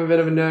fan. Think I'm a bit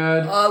of a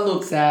nerd. Oh,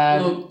 look,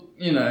 Sad. Look,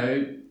 you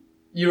know,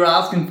 you're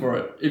asking for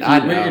it. If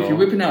you're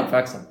whipping out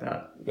facts like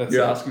that,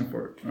 you're asking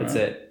for it. That's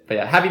it. But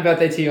yeah, happy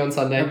birthday to you on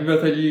Sunday. Happy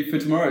birthday to you for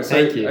tomorrow. So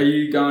Thank you. Are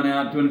you going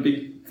out doing a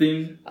big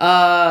thing?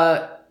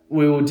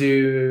 We will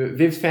do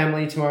Viv's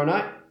family tomorrow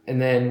night, and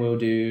then we'll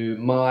do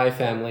my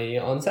family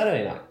on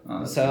Saturday night.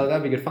 Oh, So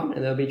that'll be good fun,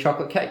 and there'll be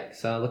chocolate cake.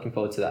 So looking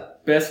forward to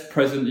that. Best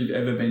present you've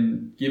ever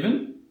been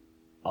given?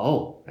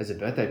 Oh, as a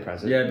birthday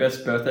present. Yeah,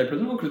 best birthday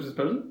present or Christmas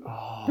present?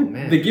 Oh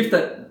man. The gift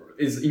that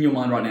is in your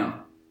mind right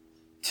now.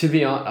 To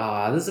be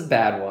honest, this is a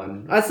bad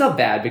one. It's not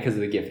bad because of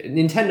the gift.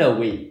 Nintendo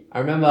Wii. I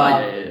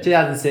remember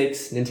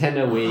 2006,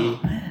 Nintendo Wii.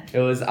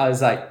 I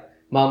was like,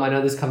 Mom, I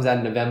know this comes out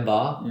in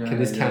November. Can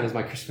this count as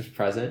my Christmas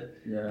present?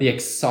 Yeah. The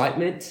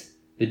excitement,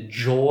 the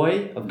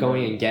joy of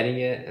going and getting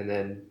it, and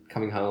then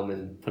coming home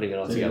and putting it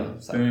all together.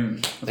 So,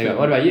 Boom. there you go.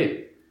 What about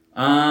you?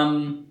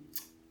 An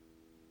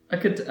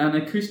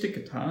acoustic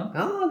guitar.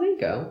 Oh, there you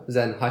go. Was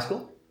that in high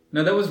school?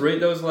 No, that was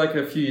like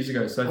a few years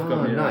ago. So I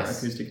got me nice. an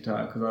acoustic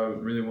guitar because I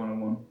really wanted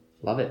one.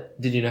 Love it.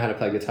 Did you know how to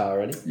play guitar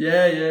already?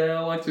 Yeah.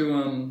 I like to.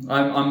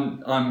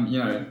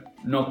 I'm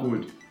not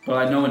good, but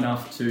I know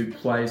enough to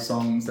play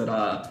songs that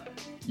are,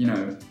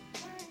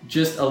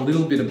 just a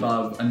little bit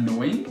above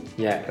annoying.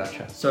 Yeah,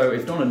 gotcha. So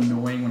it's not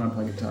annoying when I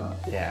play guitar.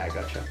 Yeah,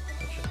 gotcha.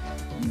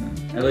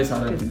 At least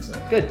I don't think so.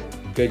 Good.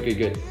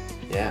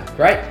 Yeah,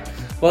 great.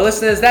 Well,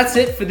 listeners, that's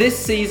it for this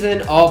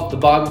season of the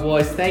Bible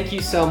Boyz. Thank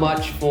you so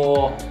much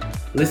for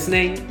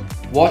listening,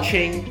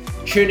 watching,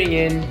 tuning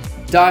in,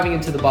 diving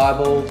into the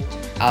Bible.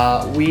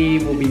 We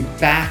will be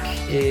back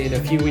in a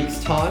few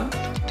weeks' time.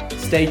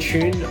 Stay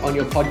tuned on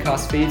your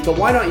podcast feeds, but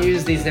why not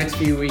use these next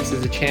few weeks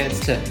as a chance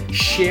to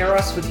share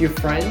us with your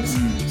friends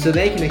so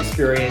they can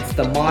experience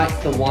the might,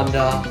 the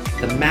wonder,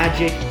 the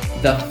magic,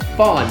 the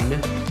fun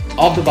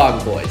of the Bible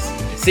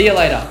Boyz. See you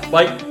later.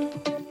 Bye.